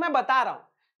जरूरी है वो मैं बता रहा हूं,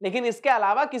 लेकिन इसके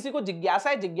अलावा किसी को जिज्ञासा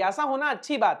है, जिज्ञासा होना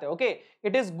अच्छी बात है, okay?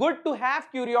 It is good to have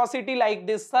curiosity like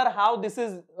this, sir how this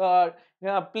is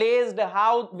placed,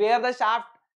 how where the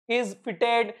shaft is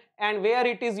fitted and where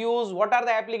it is used, what are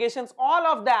the applications, all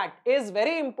of that is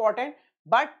very important.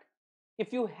 But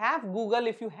if you have Google,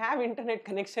 if you have internet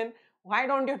connection, why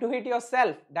don't you do it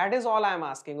yourself? That is all I am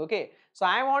asking, okay? So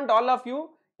I want all of you,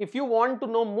 if you want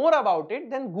to know more about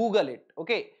it, then Google it,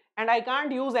 okay? And I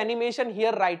can't use animation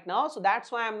here right now, so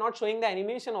that's why I am not showing the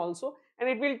animation also, and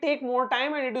it will take more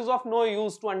time and it is of no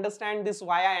use to understand this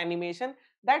via animation.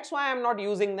 That's why I am not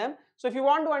using them. So if you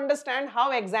want to understand how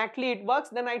exactly it works,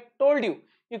 then I told you,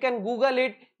 you can Google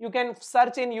it, you can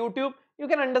search in YouTube, you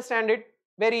can understand it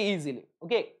very easily,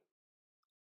 okay?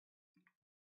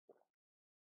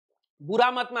 बुरा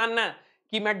मत मानना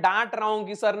कि मैं डांट रहा हूं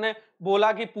कि sir ने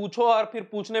बोला कि पूछो और फिर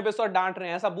पूछने पे सर डांट रहे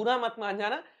हैं, ऐसा बुरा मत मान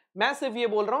जाना। मैं सिर्फ ये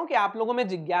बोल रहा हूं कि आप लोगों में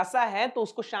जिज्ञासा है तो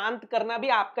उसको शांत करना भी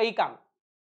आपका ही काम,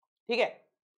 ठीक है?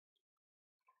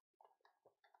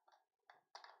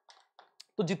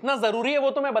 तो जितना जरूरी है वो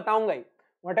तो मैं बताऊंगा ही।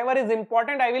 Whatever is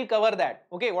important, I will cover that.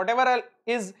 Okay, whatever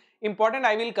is important,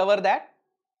 I will cover that.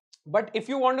 But if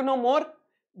you want to know more,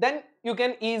 then you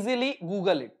can easily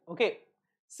Google it. Okay,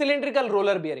 cylindrical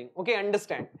roller bearing. Okay,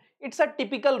 understand? It's a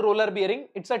typical roller bearing.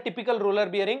 It's a typical roller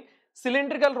bearing.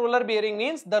 Cylindrical roller bearing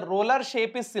means the roller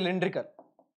shape is cylindrical.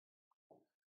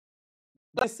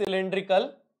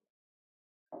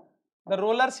 The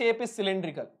roller shape is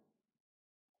cylindrical.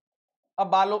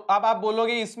 अब आप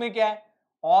बोलोगे इसमें क्या है?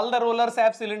 All the rollers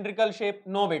have cylindrical shape.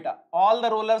 No beta, all the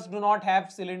rollers do not have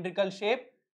cylindrical shape.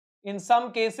 In some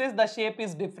cases the shape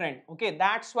is different, okay?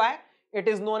 That's why it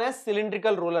is known as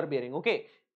cylindrical roller bearing, okay?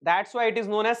 That's why it is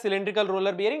known as cylindrical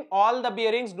roller bearing. All the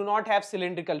bearings do not have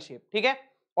cylindrical shape, ठीक है?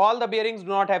 All the bearings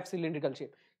do not have cylindrical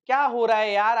shape. क्या हो रहा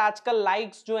है यार, आजकल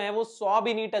likes जो हैं वो 100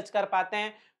 भी नहीं टच कर पाते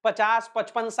हैं, 50,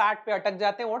 55, 60 पे अटक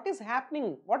जाते हैं. What is happening?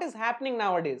 What is happening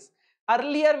nowadays?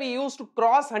 Earlier we used to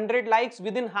cross 100 likes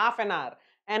within half an hour,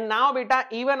 and now beta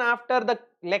even after the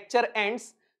lecture ends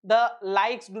the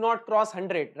likes do not cross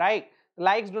 100, right?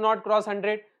 Likes do not cross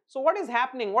 100. So what is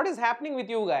happening? What is happening with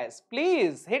you guys?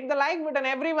 Please hit the like button,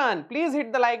 everyone. Please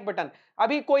hit the like button.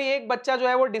 अभी कोई एक बच्चा जो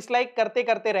है वो dislike करते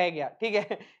करते रह गया, ठीक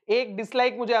है? एक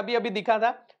डिसलाइक मुझे अभी अभी दिखा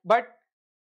था, बट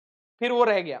फिर वो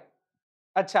रह गया.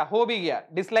 अच्छा, हो भी गया,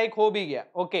 डिसलाइक हो भी गया,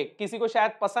 ओके? किसी को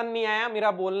शायद पसंद नहीं आया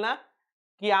मेरा बोलना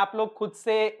कि आप लोग खुद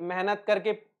से मेहनत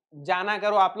करके जाना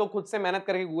करो, आप लोग खुद से मेहनत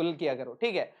करके गूगल किया करो,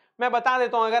 ठीक है? मैं बता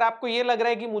देता हूं, अगर आपको ये लग रहा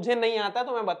है कि मुझे नहीं आता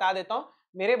तो मैं बता देता हूं.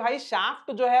 मेरे भाई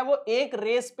शाफ्ट जो है वो एक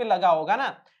रेस पे लगा होगा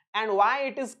ना, and why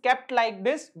it is kept like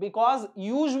this, because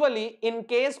usually in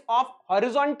case of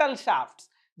horizontal shafts,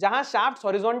 जहां शाफ्ट्स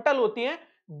हॉरिजॉन्टल होती हैं,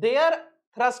 there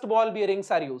thrust ball bearings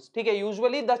are used, ठीक है?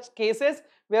 Usually the cases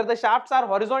where the shafts are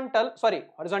horizontal,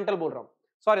 horizontal बोल रहा हूं,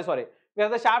 sorry, where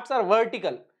the shafts are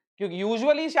vertical, क्योंकि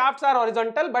usually shafts are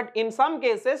horizontal, but in some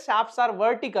cases shafts are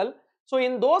vertical, so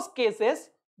in those cases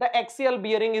the axial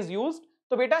bearing is used.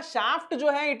 तो बेटा shaft जो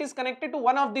है it is connected to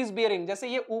one of this bearing. जैसे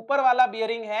ये ऊपर वाला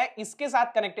bearing है, इसके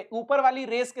साथ कनेक्टेड, ऊपर वाली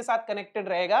रेस के साथ कनेक्टेड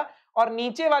रहेगा, और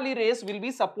नीचे वाली race will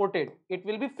be supported, it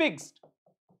will be fixed.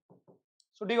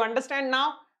 So do you understand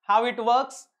now how it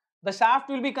works? The shaft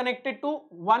will be connected to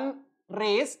one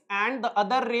race and the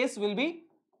other race will be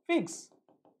fixed.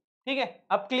 ठीक है?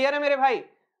 अब clear है मेरे भाई?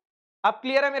 अब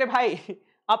clear है मेरे भाई?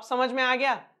 अब समझ में आ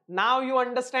गया? Now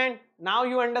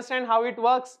you understand how it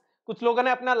works. कुछ लोगों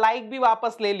ने अपना लाइक भी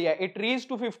वापस ले लिया. It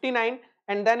reached to 59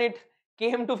 and then it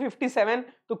came to 57.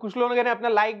 तो कुछ लोगों ने अपना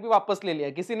लाइक भी वापस ले लिया.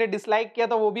 किसी ने डिसलाइक किया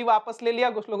तो वो भी वापस ले लिया,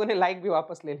 कुछ लोगों ने लाइक भी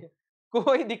वापस ले लिया.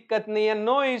 कोई दिक्कत नहीं है,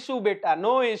 नो इशू बेटा,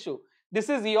 no issue. This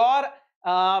is your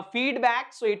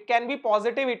feedback, so it can be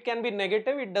positive, it can be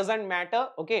negative, it doesn't matter,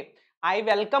 okay? I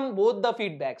welcome both the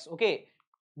feedbacks, okay?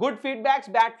 Good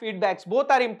feedbacks, bad feedbacks,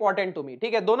 both are important to me,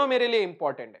 ठीक है? दोनों मेरे लिए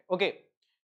important है, okay?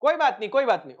 कोई बात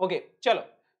नहीं, okay? चलो,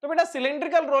 तो बेटा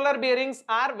cylindrical roller bearings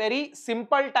are very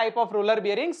simple type of roller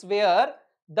bearings where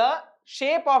the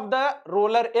shape of the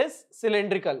roller is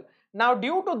cylindrical. Now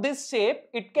due to this shape,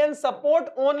 it can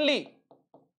support only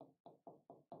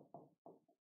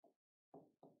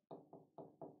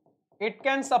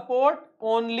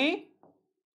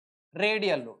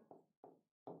radial load,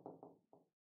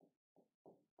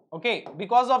 okay?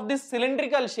 Because of this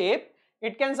cylindrical shape,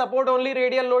 it can support only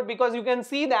radial load, because you can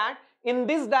see that in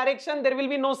this direction there will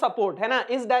be no support, है ना,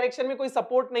 इस direction में कोई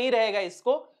support नहीं रहेगा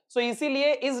इसको, सो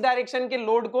इसीलिए इस डायरेक्शन के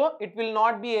लोड को it will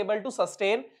not be able to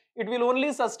sustain, it will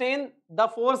only sustain the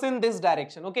force in this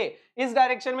direction. Okay, इस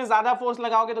डायरेक्शन में ज्यादा फोर्स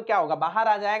लगाओगे तो क्या होगा, बाहर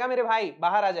आ जाएगा मेरे भाई,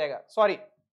 बाहर आ जाएगा, सॉरी,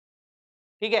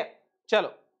 ठीक है। चलो,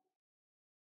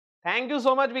 thank you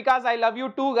so much Vikas, I love you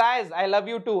to guys, I love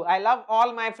you to, I love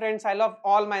all my friends, I love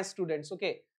all my students.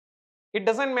 Okay, it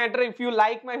doesn't matter if you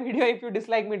like my video, if you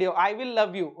dislike video, I will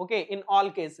love you, okay, in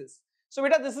all cases. So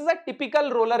beta, this is a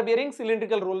typical roller bearing,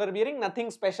 cylindrical roller bearing,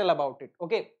 nothing special about it.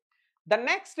 Okay, the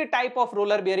next type of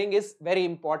roller bearing is very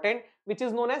important, which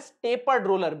is known as tapered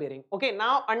roller bearing. Okay,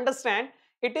 now understand,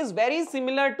 it is very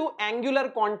similar to angular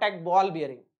contact ball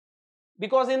bearing,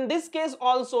 because in this case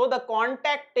also the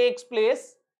contact takes place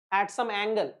at some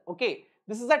angle. Okay,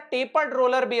 this is a tapered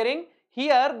roller bearing.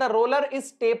 Here the roller is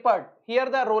tapered, here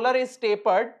the roller is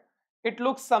tapered, it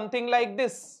looks something like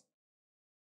this.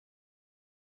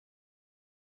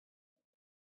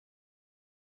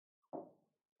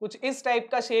 कुछ इस type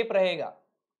का shape रहेगा,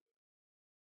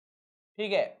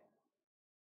 ठीक है।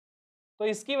 तो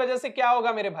इसकी वजह से क्या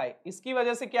होगा मेरे भाई, इसकी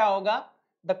वजह से क्या होगा,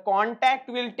 the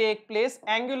contact will take place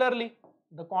angularly,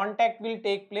 the contact will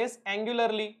take place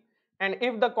angularly, and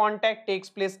if the contact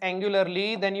takes place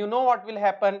angularly, then you know what will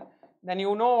happen,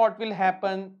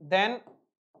 then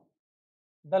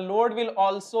the load will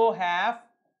also have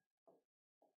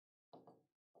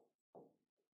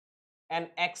an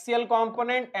axial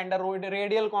component and a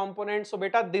radial component. So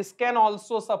beta, this can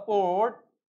also support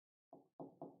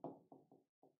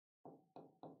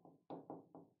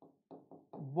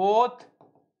both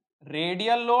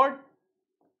radial load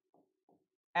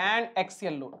and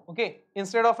axial load. Okay,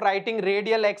 instead of writing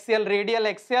radial axial,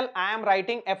 I am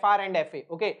writing FR and FA.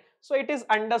 Okay, so it is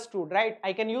understood, right?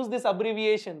 I can use this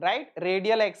abbreviation, right?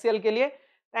 Radial axial के लिए.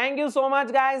 Thank you so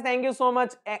much guys, thank you so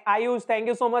much Ayush, thank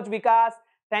you so much Vikas,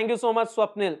 thank you so much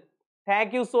Swapnil,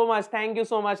 thank you so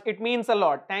much, it means a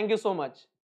lot, thank you so much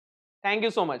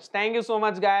guys, thank you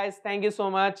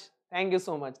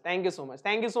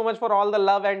so much for all the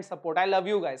love and support. I love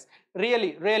you guys,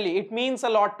 really it means a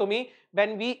lot to me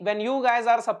when you guys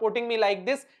are supporting me like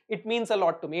this. It means a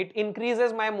lot to me, it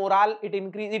increases my morale,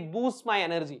 it boosts my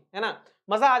energy, है ना।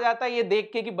 मजा आ जाता है ये देख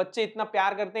के कि बच्चे इतना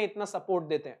प्यार करते हैं, इतना सपोर्ट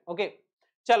देते हैं। ओके,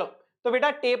 चलो, तो बेटा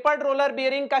टेपर्ड रोलर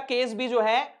बियरिंग का केस भी जो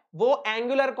है वो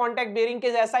एंगुलर कॉन्टैक्ट बियरिंग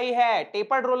के जैसा ही है।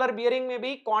 टेपर्ड रोलर बियरिंग में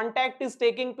भी contact is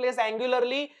taking place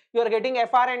एंगुलरली, you are getting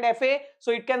FR and FA,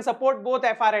 so it can support both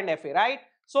FR and FA, right.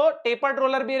 So tapered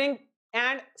roller bearing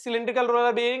and cylindrical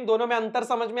roller bearing दोनों में अंतर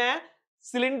समझ में आया।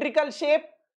 Cylindrical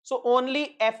shape, so only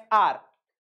FR,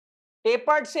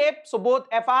 tapered shape, so both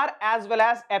FR as well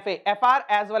as FA,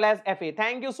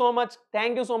 thank you so much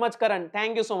Karan,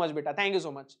 thank you so much beta, thank you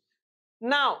so much.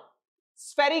 Now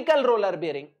spherical roller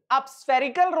bearing. Up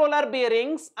spherical roller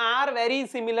bearings are very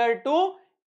similar to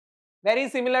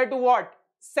what?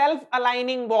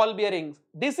 Self-aligning ball bearings.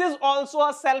 This is also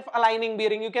a self-aligning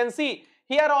bearing. You can see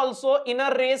here also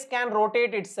inner race can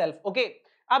rotate itself. Okay,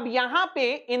 अब यहाँ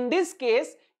पे in this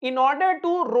case, in order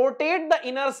to rotate the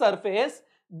inner surface,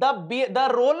 the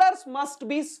rollers must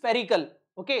be spherical.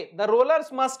 Okay, the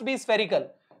rollers must be spherical.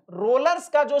 Rollers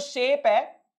का जो shape है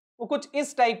वो कुछ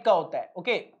इस type का होता है।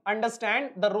 Okay, understand,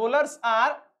 the rollers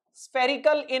are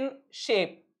spherical in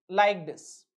shape like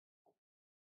this.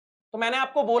 तो मैंने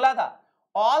आपको बोला था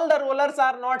all the rollers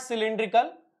are not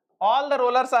cylindrical,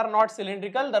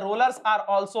 the rollers are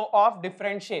also of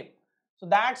different shape. So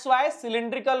that's why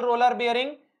cylindrical roller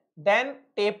bearing, then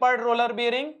tapered roller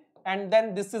bearing, and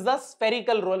then this is a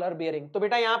spherical roller bearing. तो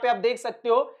बेटा यहाँ पे आप देख सकते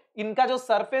हो इनका जो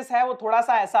सरफेस है वो थोड़ा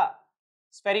सा ऐसा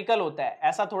स्फेरिकल होता है,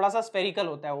 ऐसा थोड़ा सा स्फेरिकल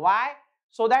होता है। Why?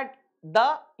 So that the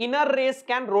inner race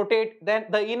can rotate, then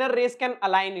the inner race can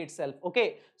align itself.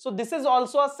 Okay, so this is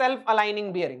also a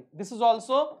self-aligning bearing. This is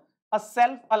also a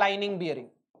self-aligning bearing.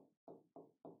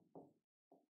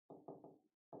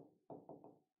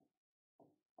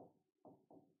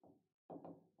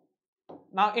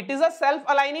 Now it is a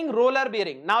self-aligning roller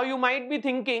bearing. Now you might be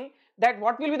thinking that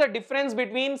what will be the difference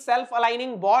between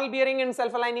self-aligning ball bearing and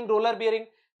self-aligning roller bearing?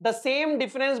 The same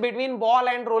difference between ball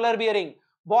and roller bearing.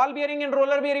 Ball bearing and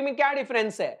roller bearing में क्या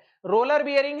difference है? Roller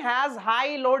bearing has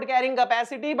high load carrying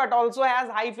capacity but also has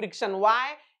high friction.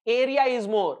 Why? Area is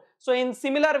more. So in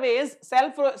similar ways,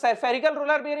 spherical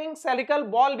roller bearing, spherical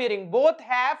ball bearing both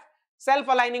have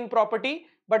self-aligning property,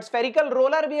 but spherical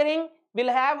roller bearing will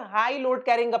have high load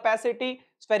carrying capacity,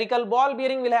 spherical ball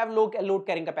bearing will have low load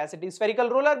carrying capacity, spherical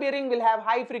roller bearing will have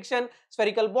high friction,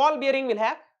 spherical ball bearing will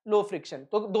have low friction.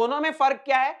 तो दोनों में फर्क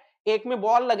क्या है? एक में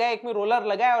ball लगा है, एक में रोलर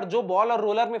लगा है, और जो बॉल और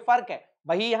रोलर में फर्क है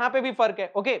वही यहाँ पे भी फर्क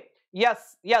है। Okay,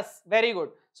 Yes, yes, very good.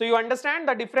 So you understand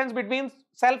the difference between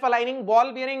self-aligning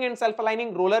ball bearing and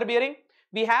self-aligning roller bearing.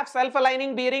 We have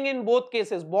self-aligning bearing in both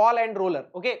cases, ball and roller.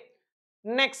 Okay.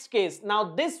 Next case.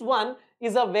 Now this one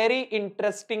is a very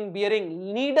interesting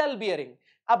bearing, needle bearing.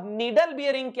 अब needle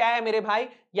bearing क्या है मेरे भाई?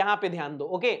 यहाँ पे ध्यान दो.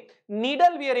 Okay.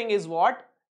 Needle bearing is what?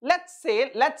 Let's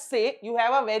say you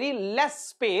have a very less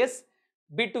space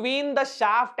between the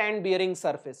shaft and bearing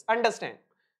surface. Understand?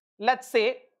 Let's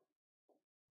say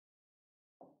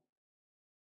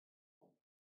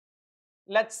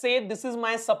this is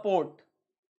my support.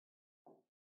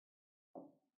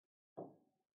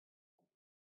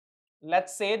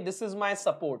 Let's say this is my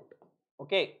support.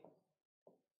 Okay.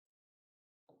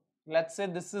 Let's say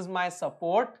this is my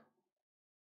support.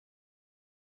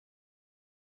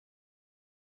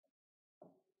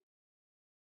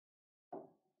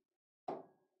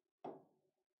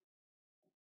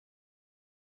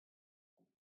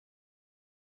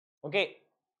 Okay.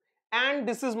 And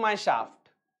this is my shaft.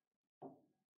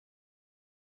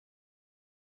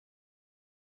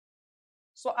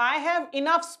 So I have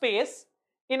enough space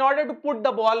in order to put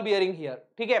the ball bearing here.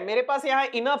 ठीक है, मेरे पास यहाँ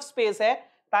enough space है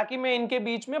ताकि मैं इनके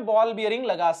बीच में ball bearing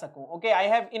लगा सकूं. Okay, I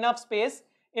have enough space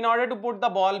in order to put the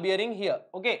ball bearing here.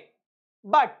 Okay,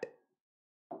 but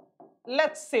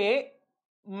let's say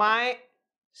my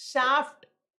shaft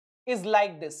is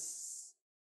like this.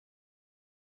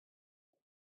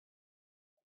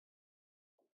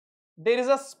 There is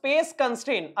a space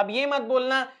constraint. अब ये मत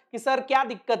बोलना कि सर क्या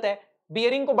दिक्कत है,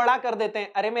 बियरिंग को बड़ा कर देते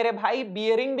हैं. अरे मेरे भाई,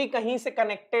 बियरिंग भी कहीं से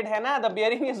कनेक्टेड है ना. The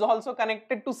bearing is also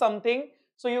connected to something,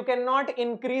 so you can not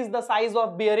increase the size of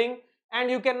bearing and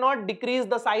you can not decrease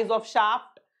the size of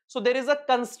shaft. So there is a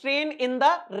constraint in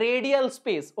the radial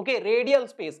space. Okay, radial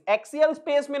space. Axial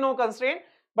space में no constraint,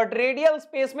 but radial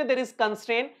space में there is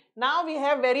constraint. Now we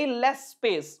have very less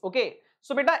space. Okay,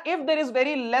 so beta, if there is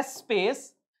very less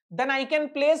space, then I can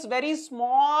place very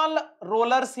small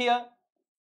rollers here.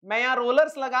 मैं यहाँ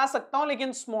rollers लगा सकता हूँ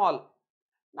लेकिन small.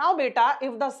 Now beta,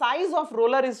 if the size of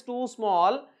roller is too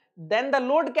small, then the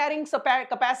load carrying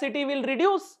capacity will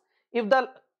reduce. If the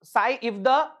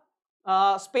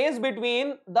space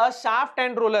between the shaft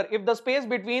and roller, if the space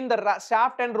between the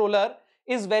shaft and roller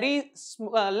is very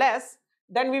less,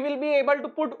 then we will be able to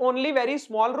put only very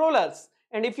small rollers.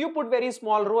 And if you put very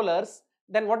small rollers,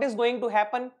 then what is going to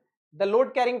happen? The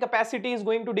load carrying capacity is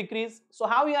going to decrease. So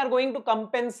how we are going to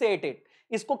compensate it?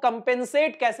 इसको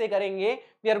compensate कैसे करेंगे?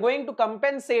 We are going to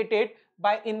compensate it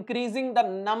by increasing the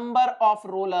number of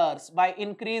rollers. By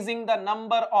increasing the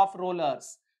number of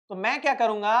rollers. तो मैं क्या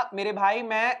करूंगा मेरे भाई,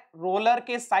 मैं रोलर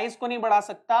के साइज को नहीं बढ़ा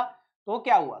सकता, तो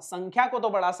क्या हुआ, संख्या को तो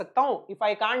बढ़ा सकता हूं. If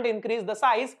I can't increase the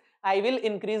size, I will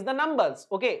increase the numbers.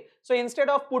 Okay, so instead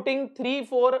of putting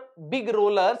 3-4 big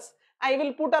rollers, I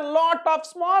will put a lot of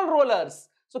small rollers.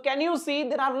 So can you see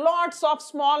there are lots of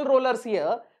small rollers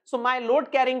here. So my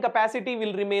load carrying capacity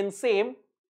will remain same,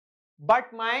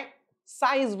 but my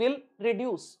size will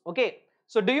reduce. Okay,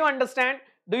 so do you understand?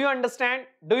 Do you understand?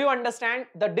 Do you understand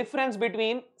the difference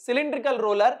between cylindrical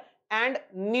roller and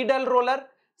needle roller?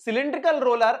 Cylindrical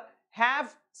roller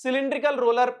have cylindrical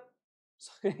roller.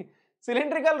 Sorry.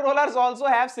 Cylindrical rollers also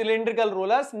have cylindrical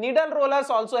rollers. Needle rollers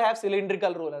also have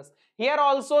cylindrical rollers. Here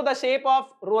also the shape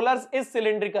of rollers is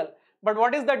cylindrical. But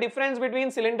what is the difference between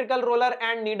cylindrical roller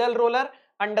and needle roller?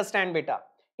 Understand beta.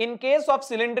 In case of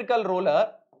cylindrical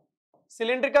roller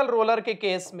के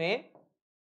case में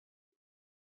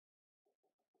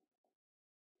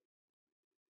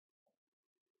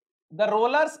the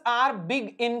rollers are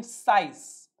big in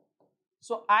size.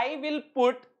 So I will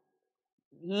put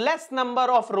less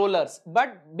number of rollers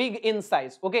but big in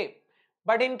size. Okay,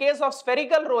 but in case of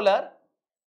spherical roller,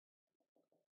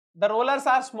 the rollers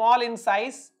are small in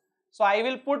size, so I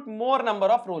will put more number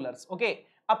of rollers. Okay,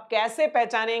 अब कैसे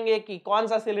पहचानेंगे कि कौन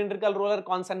सा cylindrical roller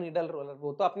कौन सा needle roller,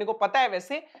 वो तो अपने को पता है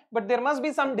वैसे, but there must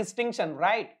be some distinction,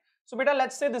 right? So beta,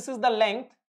 let's say this is the length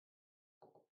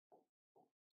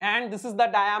and this is the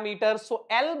diameter. So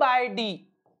L by D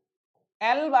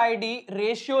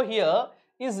ratio here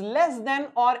is less than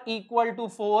or equal to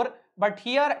 4, but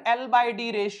here L by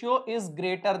D ratio is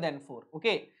greater than 4.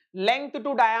 Okay, length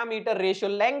to diameter ratio,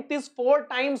 length is 4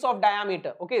 times of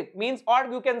diameter. Okay, means, or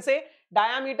you can say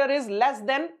diameter is less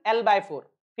than L by 4.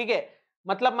 ठीक है,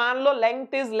 मतलब मान लो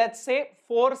length is, let's say,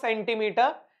 4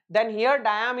 centimeter, then here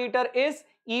diameter is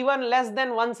even less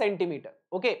than 1 centimeter.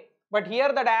 Okay, but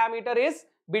here the diameter is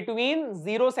between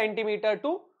 0 centimeter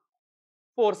to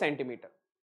 4 centimeter.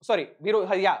 Sorry,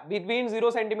 between 0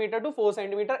 centimeter to 4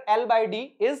 centimeter. L by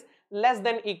D is less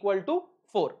than equal to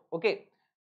 4. Okay,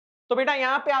 तो बेटा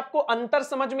यहाँ पे आपको अंतर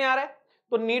समझ में आ रहा है.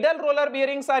 तो needle roller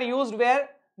bearings are used where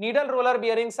needle roller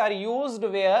bearings are used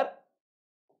where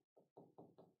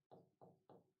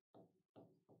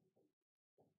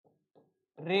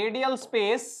radial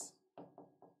space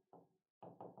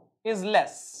is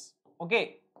less. Okay,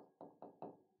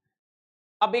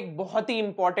 अब एक बहुत ही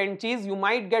इंपॉर्टेंट चीज, you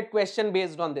might get question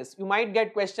based on this,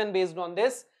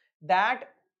 that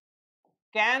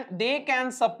they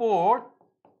can support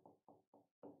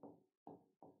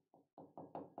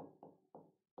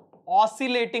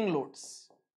oscillating loads.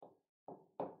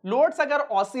 Loads अगर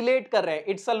oscillate कर रहे हैं,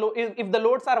 if the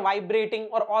loads are vibrating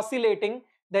or oscillating,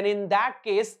 then in that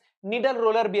case needle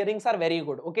roller bearings are very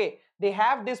good. Okay, they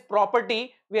have this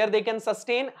property where they can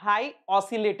sustain high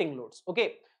oscillating loads.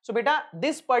 Okay, so beta,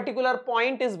 this particular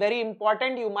point is very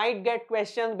important. You might get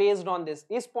questions based on this.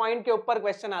 इस point के ऊपर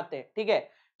question आते हैं, ठीक है?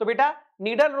 तो बेटा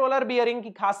needle roller bearing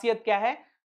की खासियत क्या है?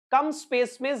 कम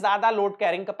स्पेस में ज्यादा load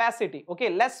carrying capacity. Okay,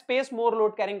 less space more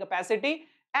load carrying capacity,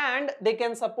 and they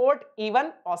can support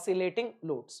even oscillating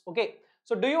loads. Okay,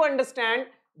 so do you understand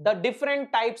the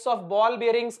different types of ball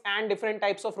bearings and different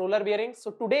types of roller bearings?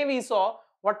 So today we saw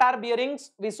what are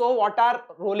bearings, we saw what are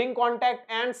rolling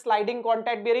contact and sliding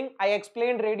contact bearing. I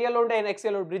explained radial load and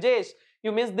axial load. Brijesh,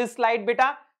 you missed this slide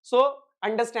beta. So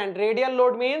understand, radial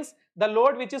load means the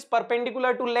load which is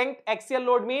perpendicular to length, axial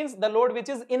load means the load which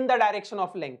is in the direction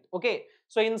of length. Okay,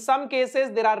 so in some cases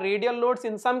there are radial loads,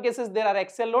 in some cases there are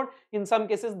axial load, in some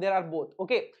cases there are both.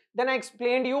 Okay, then I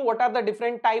explained you what are the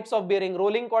different types of bearing,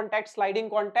 rolling contact, sliding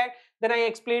contact. Then I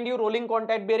explained you rolling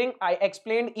contact bearing. I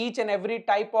explained each and every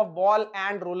type of ball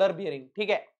and roller bearing. ठीक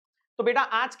है, तो बेटा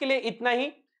आज के लिए इतना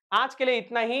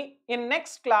ही. In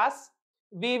next class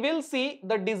we will see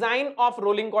the design of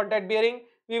rolling contact bearing.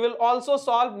 We will also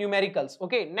solve numericals.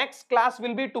 Okay, next class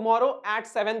will be tomorrow at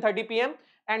 7:30 p.m.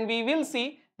 and we will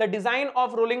see the design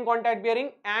of rolling contact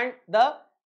bearing and the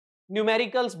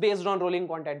numericals based on rolling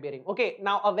contact bearing. Okay,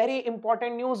 now a very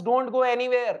important news, don't go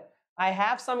anywhere. I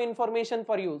have some information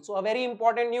for you. So a very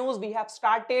important news, we have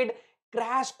started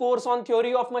crash course on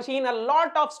theory of machine. A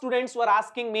lot of students were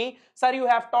asking me, sir, you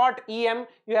have taught EM,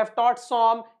 you have taught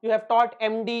SOM, you have taught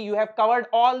MD, you have covered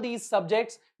all these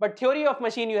subjects, but theory of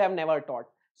machine you have never taught.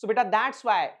 So beta, that's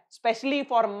why especially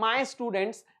for my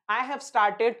students I have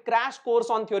started crash course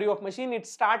on theory of machine. It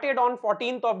started on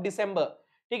 14th of December.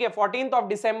 ठीक है, 14th of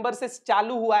December से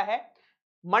चालू हुआ है.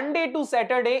 Monday to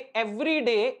Saturday every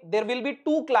day there will be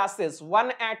 2 classes,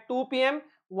 one at 2 p.m,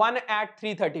 one at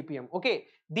 3:30 p.m. Okay,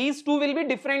 these two will be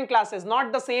different classes, not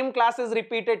the same classes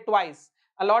repeated twice.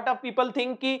 A lot of people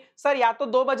think कि sir या तो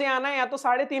 2 बजे आना है या तो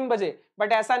 3:30 बजे,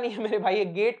 but ऐसा नहीं है मेरे भाई. ये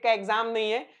गेट का एग्जाम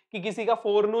नहीं है कि किसी का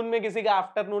फोरनून में किसी का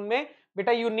आफ्टरनून में.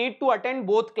 बेटा you need to attend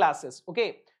both classes. Okay,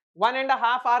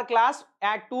 1.5 hour class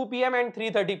at 2 p.m. and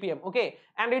 3:30 p.m. Okay,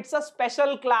 and it's a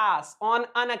special class on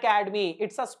Unacademy.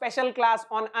 It's a special class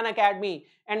on Unacademy,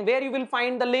 and where you will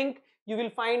find the link? You will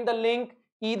find the link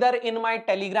either in my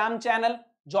Telegram channel.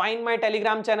 Join my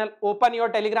Telegram channel, open your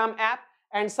Telegram app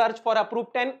and search for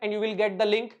Apuroop 10 and you will get the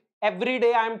link. Every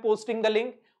day I am posting the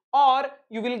link, or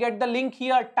you will get the link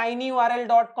here,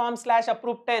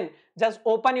 tinyurl.com/Apuroop10. Just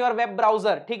open your web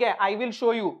browser. ठीक है, I will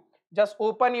show you. Just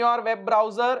open your web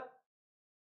browser.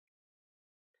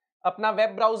 अपना web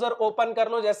browser open कर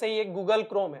लो, जैसे ये Google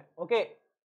Chrome है. Okay,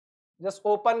 just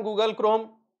open Google Chrome.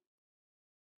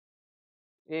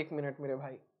 एक minute मेरे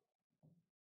भाई.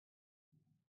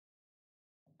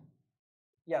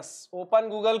 Yes, open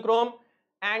Google Chrome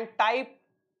and type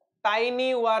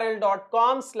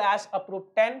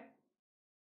tinyurl.com/Apuroop10.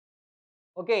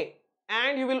 Okay,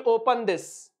 and you will open this.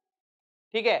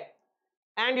 ठीक है,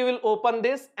 and you will open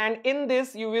this, and in this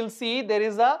you will see there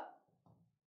is a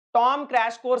Tom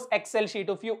crash course Excel sheet.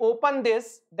 If you open this,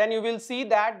 then you will see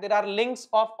that there are links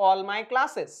of all my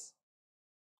classes.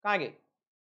 कहाँ गए?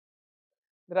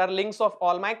 There are links of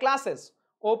all my classes.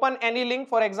 Open any link,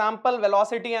 for example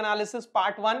velocity analysis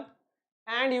part 1,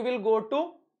 and you will go to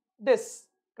this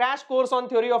crash course on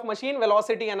theory of machine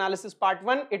velocity analysis part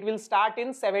 1. It will start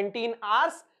in 17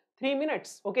 hours 3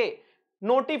 minutes. Okay,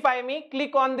 notify me,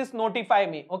 click on this notify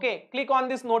me. Okay, click on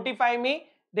this notify me.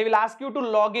 They will ask you to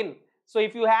log in. So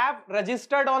if you have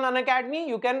registered on Unacademy,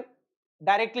 you can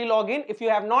directly log in. If you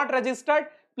have not registered,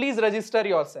 please register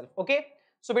yourself. Okay,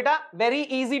 so beta, very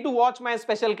easy to watch my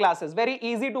special classes, very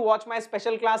easy to watch my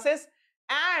special classes.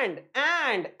 And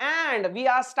we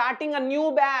are starting a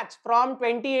new batch from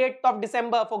 28th of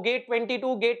December for GATE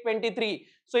 22, GATE 23.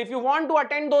 So if you want to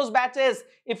attend those batches,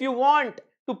 if you want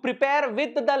to prepare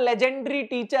with the legendary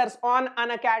teachers on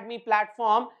Unacademy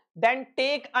platform, then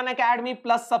take Unacademy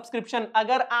Plus subscription.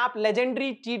 अगर आप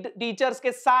legendary teachers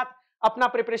के साथ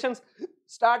अपना preparation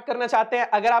start करना चाहते हैं,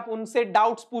 अगर आप उनसे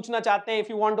डाउट्स पूछना चाहते हैं, if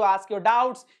you want to ask your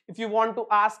doubts, if you want to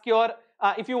ask your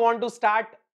if you want to start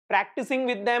practicing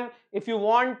with them, if you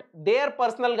want their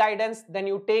personal guidance, then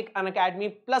you take Unacademy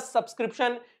Plus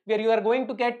subscription, where you are going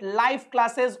to get live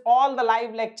classes, all the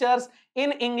live lectures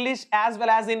in English as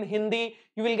well as in Hindi.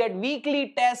 You will get weekly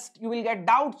tests, you will get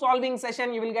doubt solving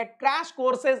session, you will get crash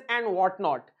courses and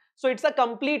whatnot. So it's a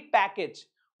complete package.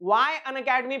 Why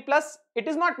Unacademy Plus?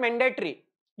 It is not mandatory.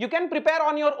 You can prepare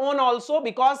on your own also,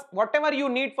 because whatever you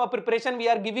need for preparation,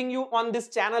 we are giving you on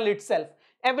this channel itself.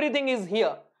 Everything is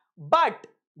here. But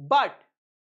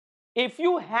if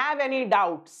you have any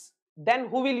doubts, then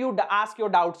who will you ask your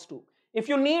doubts to?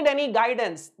 If you need any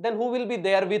guidance, then who will be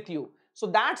there with you? So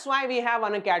that's why we have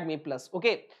Unacademy Plus.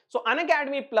 Okay, so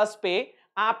Unacademy Plus पे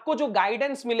आपको जो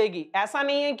guidance मिलेगी, ऐसा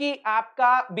नहीं है कि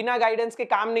आपका बिना गाइडेंस के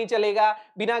काम नहीं चलेगा,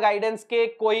 बिना गाइडेंस के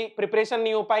कोई प्रिपरेशन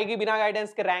नहीं हो पाएगी, बिना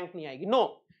गाइडेंस के रैंक नहीं आएगी. नो,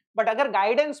 बट अगर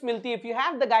गाइडेंस मिलती है, if you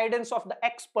have the guidance of the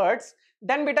experts,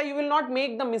 then beta you will not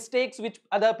make the mistakes which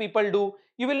other people do.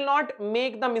 You will not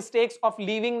make the mistakes of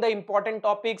leaving the important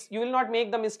topics. You will not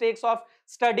make the mistakes of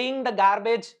studying the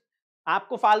garbage.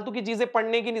 आपको फालतू की चीजें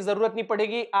पढ़ने की जरूरत नहीं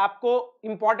पड़ेगी, आपको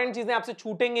इंपॉर्टेंट चीजें आपसे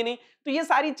छूटेंगी नहीं. तो ये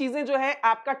सारी चीजें जो है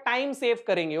आपका टाइम सेव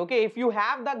करेंगे. Okay, if you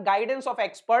have the guidance of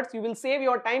experts, you will save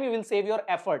your time, you will save your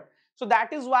effort. So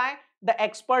that is why the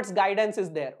experts guidance is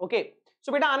there. Okay,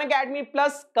 so beta Unacademy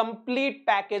Plus complete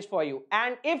package for you.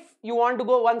 And if you want to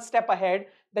go one step ahead,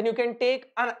 then you can take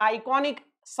an iconic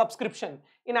subscription.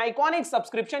 In iconic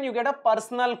subscription, you get a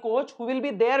personal coach who will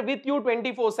be there with you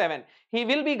 24/7. He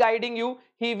will be guiding you,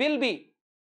 he will be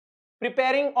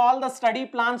preparing all the study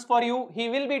plans for you, he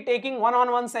will be taking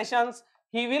one-on-one sessions,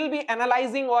 he will be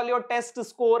analyzing all your test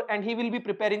score, and he will be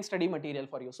preparing study material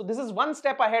for you. So this is one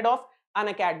step ahead of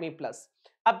Unacademy Plus.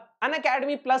 अब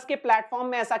Unacademy Plus के platform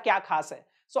में ऐसा क्या खास है?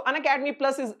 So Unacademy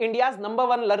Plus is India's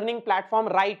 #1 learning platform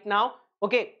right now.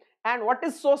 Okay, and what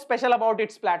is so special about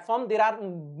its platform? There are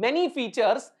many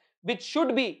features which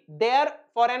should be there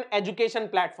for an education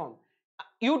platform.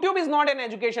 YouTube is not an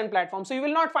education platform, so you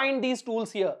will not find these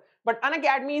tools here. But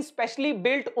Unacademy is specially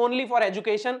built only for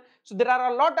education. So there are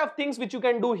a lot of things which you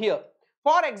can do here.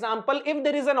 For example, if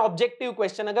there is an objective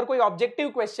question, अगर कोई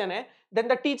objective question है,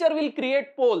 then the teacher will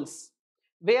create polls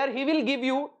where he will give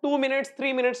you 2 minutes, 3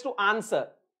 minutes to answer.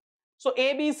 So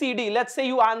A, B, C, D, let's say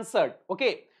you answered.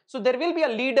 Okay, so there will be a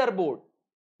leaderboard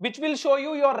which will show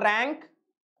you your rank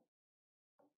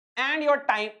and your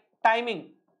timing,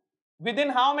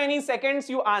 within how many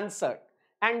seconds you answered,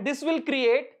 and this will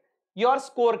create your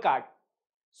scorecard.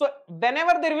 So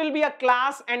whenever there will be a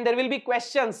class and there will be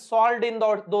questions solved in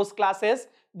those classes,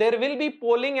 there will be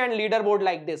polling and leaderboard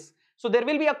like this. So there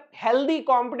will be a healthy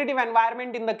competitive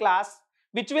environment in the class,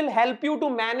 which will help you to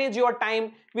manage your time,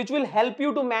 which will help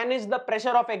you to manage the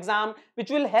pressure of exam,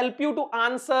 which will help you to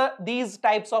answer these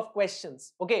types of questions.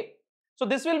 Okay, so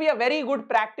this will be a very good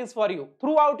practice for you.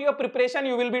 Throughout your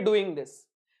preparation, you will be doing this.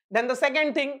 Then the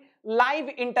second thing,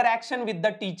 live interaction with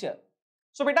the teacher.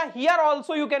 So beta, here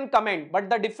also you can comment, but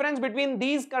the difference between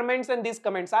these comments and these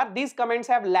comments are, these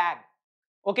comments have lag.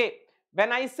 Okay,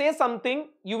 when I say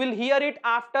something, you will hear it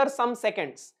after some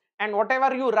seconds, and whatever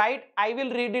you write, I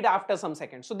will read it after some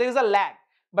seconds. So there is a lag.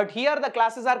 But here the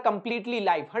classes are completely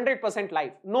live, 100%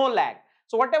 live, no lag.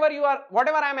 So whatever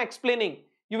I am explaining,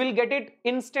 you will get it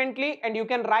instantly, and you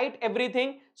can write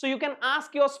everything. So you can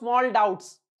ask your small doubts.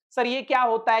 Sir, ये क्या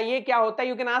होता है? ये क्या होता है?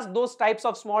 You can ask those types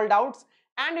of small doubts,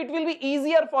 and it will be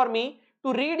easier for me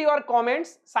to read your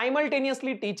comments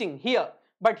simultaneously teaching here.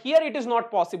 But here it is not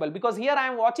possible, because here I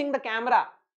am watching the camera.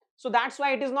 So that's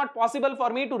why it is not possible for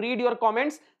me to read your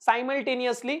comments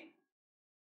simultaneously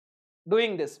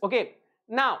doing this. Okay,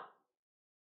 now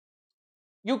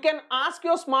you can ask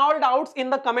your small doubts in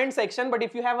the comment section, but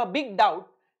if you have a big doubt,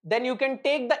 then you can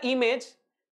take the image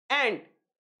and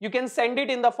you can send it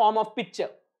in the form of picture.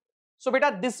 So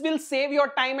beta, this will save your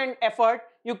time and effort.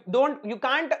 You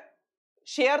can't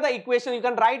share the equation, you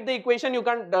can write the equation, you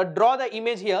can draw the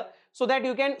image here, so that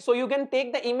you can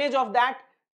take the image of that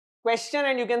question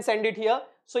and you can send it here.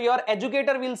 So your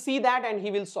educator will see that and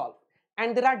he will solve.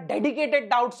 And there are dedicated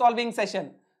doubt solving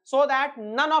session, so that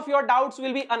none of your doubts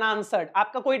will be unanswered.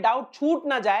 आपका कोई doubt छूट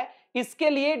ना जाए, इसके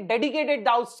लिए dedicated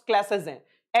doubts classes हैं.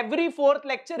 Every 4th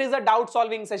lecture is a doubt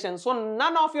solving session. So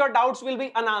none of your doubts will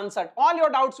be unanswered. All your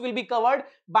doubts will be covered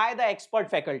by the expert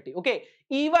faculty. Okay.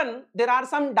 Even there are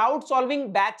some doubt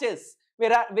solving batches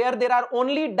where there are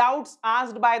only doubts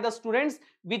asked by the students,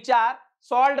 which are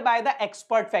solved by the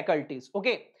expert faculties.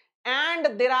 Okay.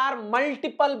 And there are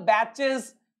multiple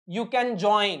batches you can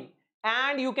join,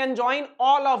 and you can join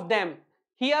all of them.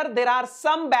 Here there are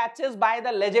some batches by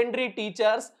the legendary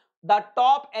teachers the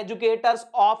top educators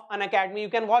of Unacademy. You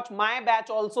can watch my batch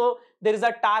also. There is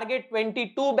a Target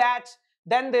 22 batch.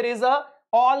 Then there is a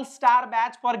All-Star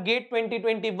batch for GATE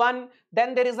 2021.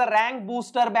 Then there is a Rank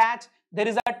Booster batch. There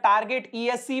is a Target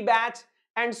ESE batch.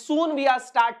 And soon we are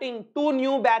starting 2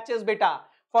 new batches, beta,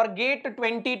 for GATE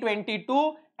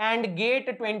 2022 and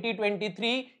GATE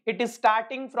 2023. It is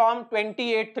starting from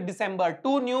 28th December.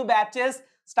 2 new batches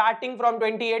starting from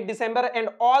 28th December, and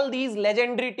all these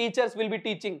legendary teachers will be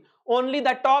teaching. Only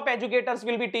the top educators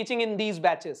will be teaching in these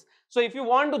batches. So if you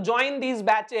want to join these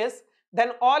batches,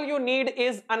 then all you need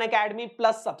is Unacademy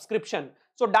Plus subscription.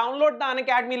 So download the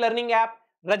Unacademy learning app,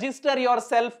 register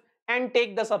yourself and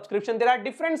take the subscription. There are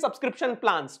different subscription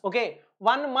plans. Okay,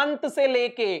 1 month se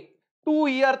leke 2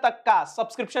 year tak ka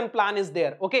subscription plan is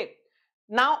there. Okay,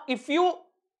 now if you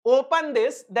open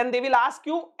this, then they will ask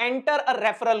you enter a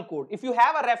referral code. If you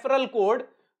have a referral code,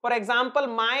 for example,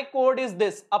 my code is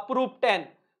this Apuroop 10.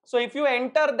 So if you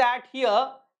enter that here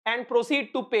and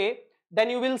proceed to pay, then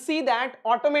you will see that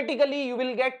automatically you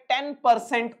will get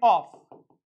 10% off.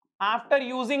 After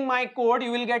using my code,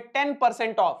 you will get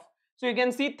 10% off. So you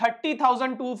can see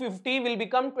 30,250 will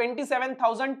become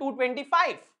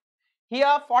 27,225.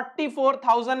 Here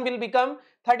 44,000 will become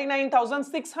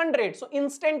 39,600. So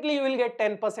instantly you will get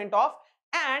 10% off.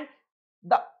 And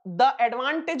the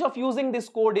advantage of using this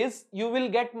code is you will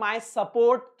get my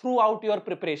support throughout your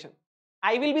preparation.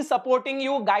 I will be supporting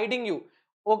you, guiding you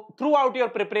throughout your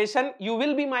preparation. You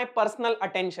will be my personal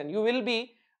attention. You will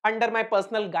be under my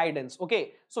personal guidance.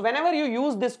 Okay, so whenever you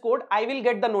use this code, I will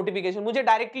get the notification. मुझे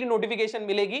directly notification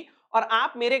मिलेगी और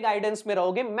आप मेरे guidance में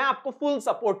रहोगे. मैं आपको full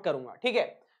support करूंगा. ठीक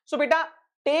है? So beta,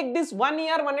 take this 1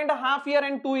 year, 1.5 year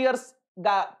and 2 years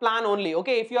plan only.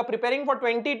 Okay, if you are preparing for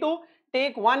 22,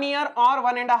 take 1 year or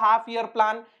 1.5 year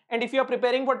plan. And if you are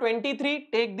preparing for 23,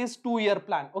 take this 2 year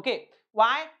plan. Okay,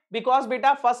 why? Because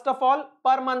beta, first of all,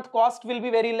 per month cost will be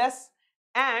very less,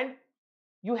 and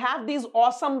you have these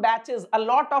awesome batches, a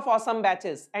lot of awesome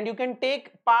batches, and you can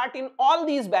take part in all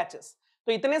these batches.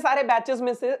 तो इतने सारे batches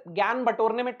में से ज्ञान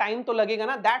बटोरने में time तो लगेगा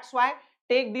ना. That's why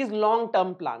take these long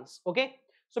term plans. Okay,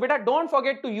 so beta, don't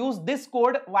forget to use this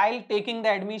code while taking the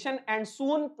admission, and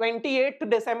soon 28th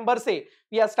December से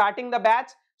we are starting the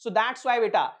batch. So that's why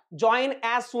beta, join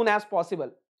as soon as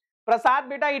possible. Prasad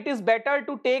beta, it is better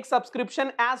to take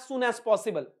subscription as soon as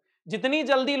possible. जितनी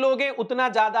जल्दी लोगे उतना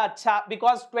ज्यादा अच्छा,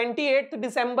 because 28th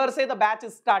December से the batch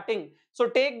is starting. So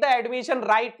take the admission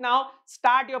right now.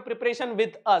 Start your preparation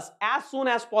with us as soon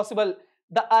as possible.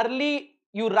 The early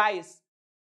you rise,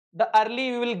 the early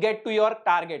you will get to your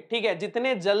target. ठीक है,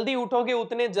 जितने जल्दी उठोगे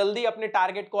उतने जल्दी अपने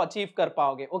target को achieve कर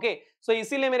पाओगे. ओके, सो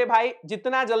इसीलिए मेरे भाई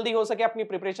जितना जल्दी हो सके अपनी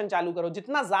प्रिपरेशन चालू करो.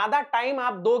 जितना ज्यादा टाइम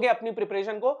आप दोगे अपनी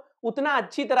प्रिपरेशन को उतना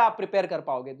अच्छी तरह आप प्रिपेयर कर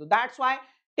पाओगे. तो that's why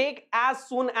take as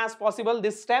soon as possible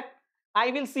this step.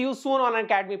 I will see you soon on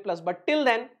Unacademy Plus. But till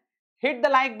then, hit the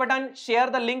like button, share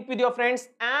the link with your friends,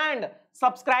 and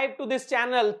subscribe to this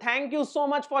channel. Thank you so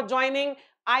much for joining.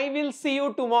 I will see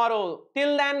you tomorrow.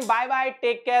 Till then, bye bye.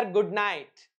 Take care. Good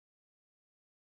night.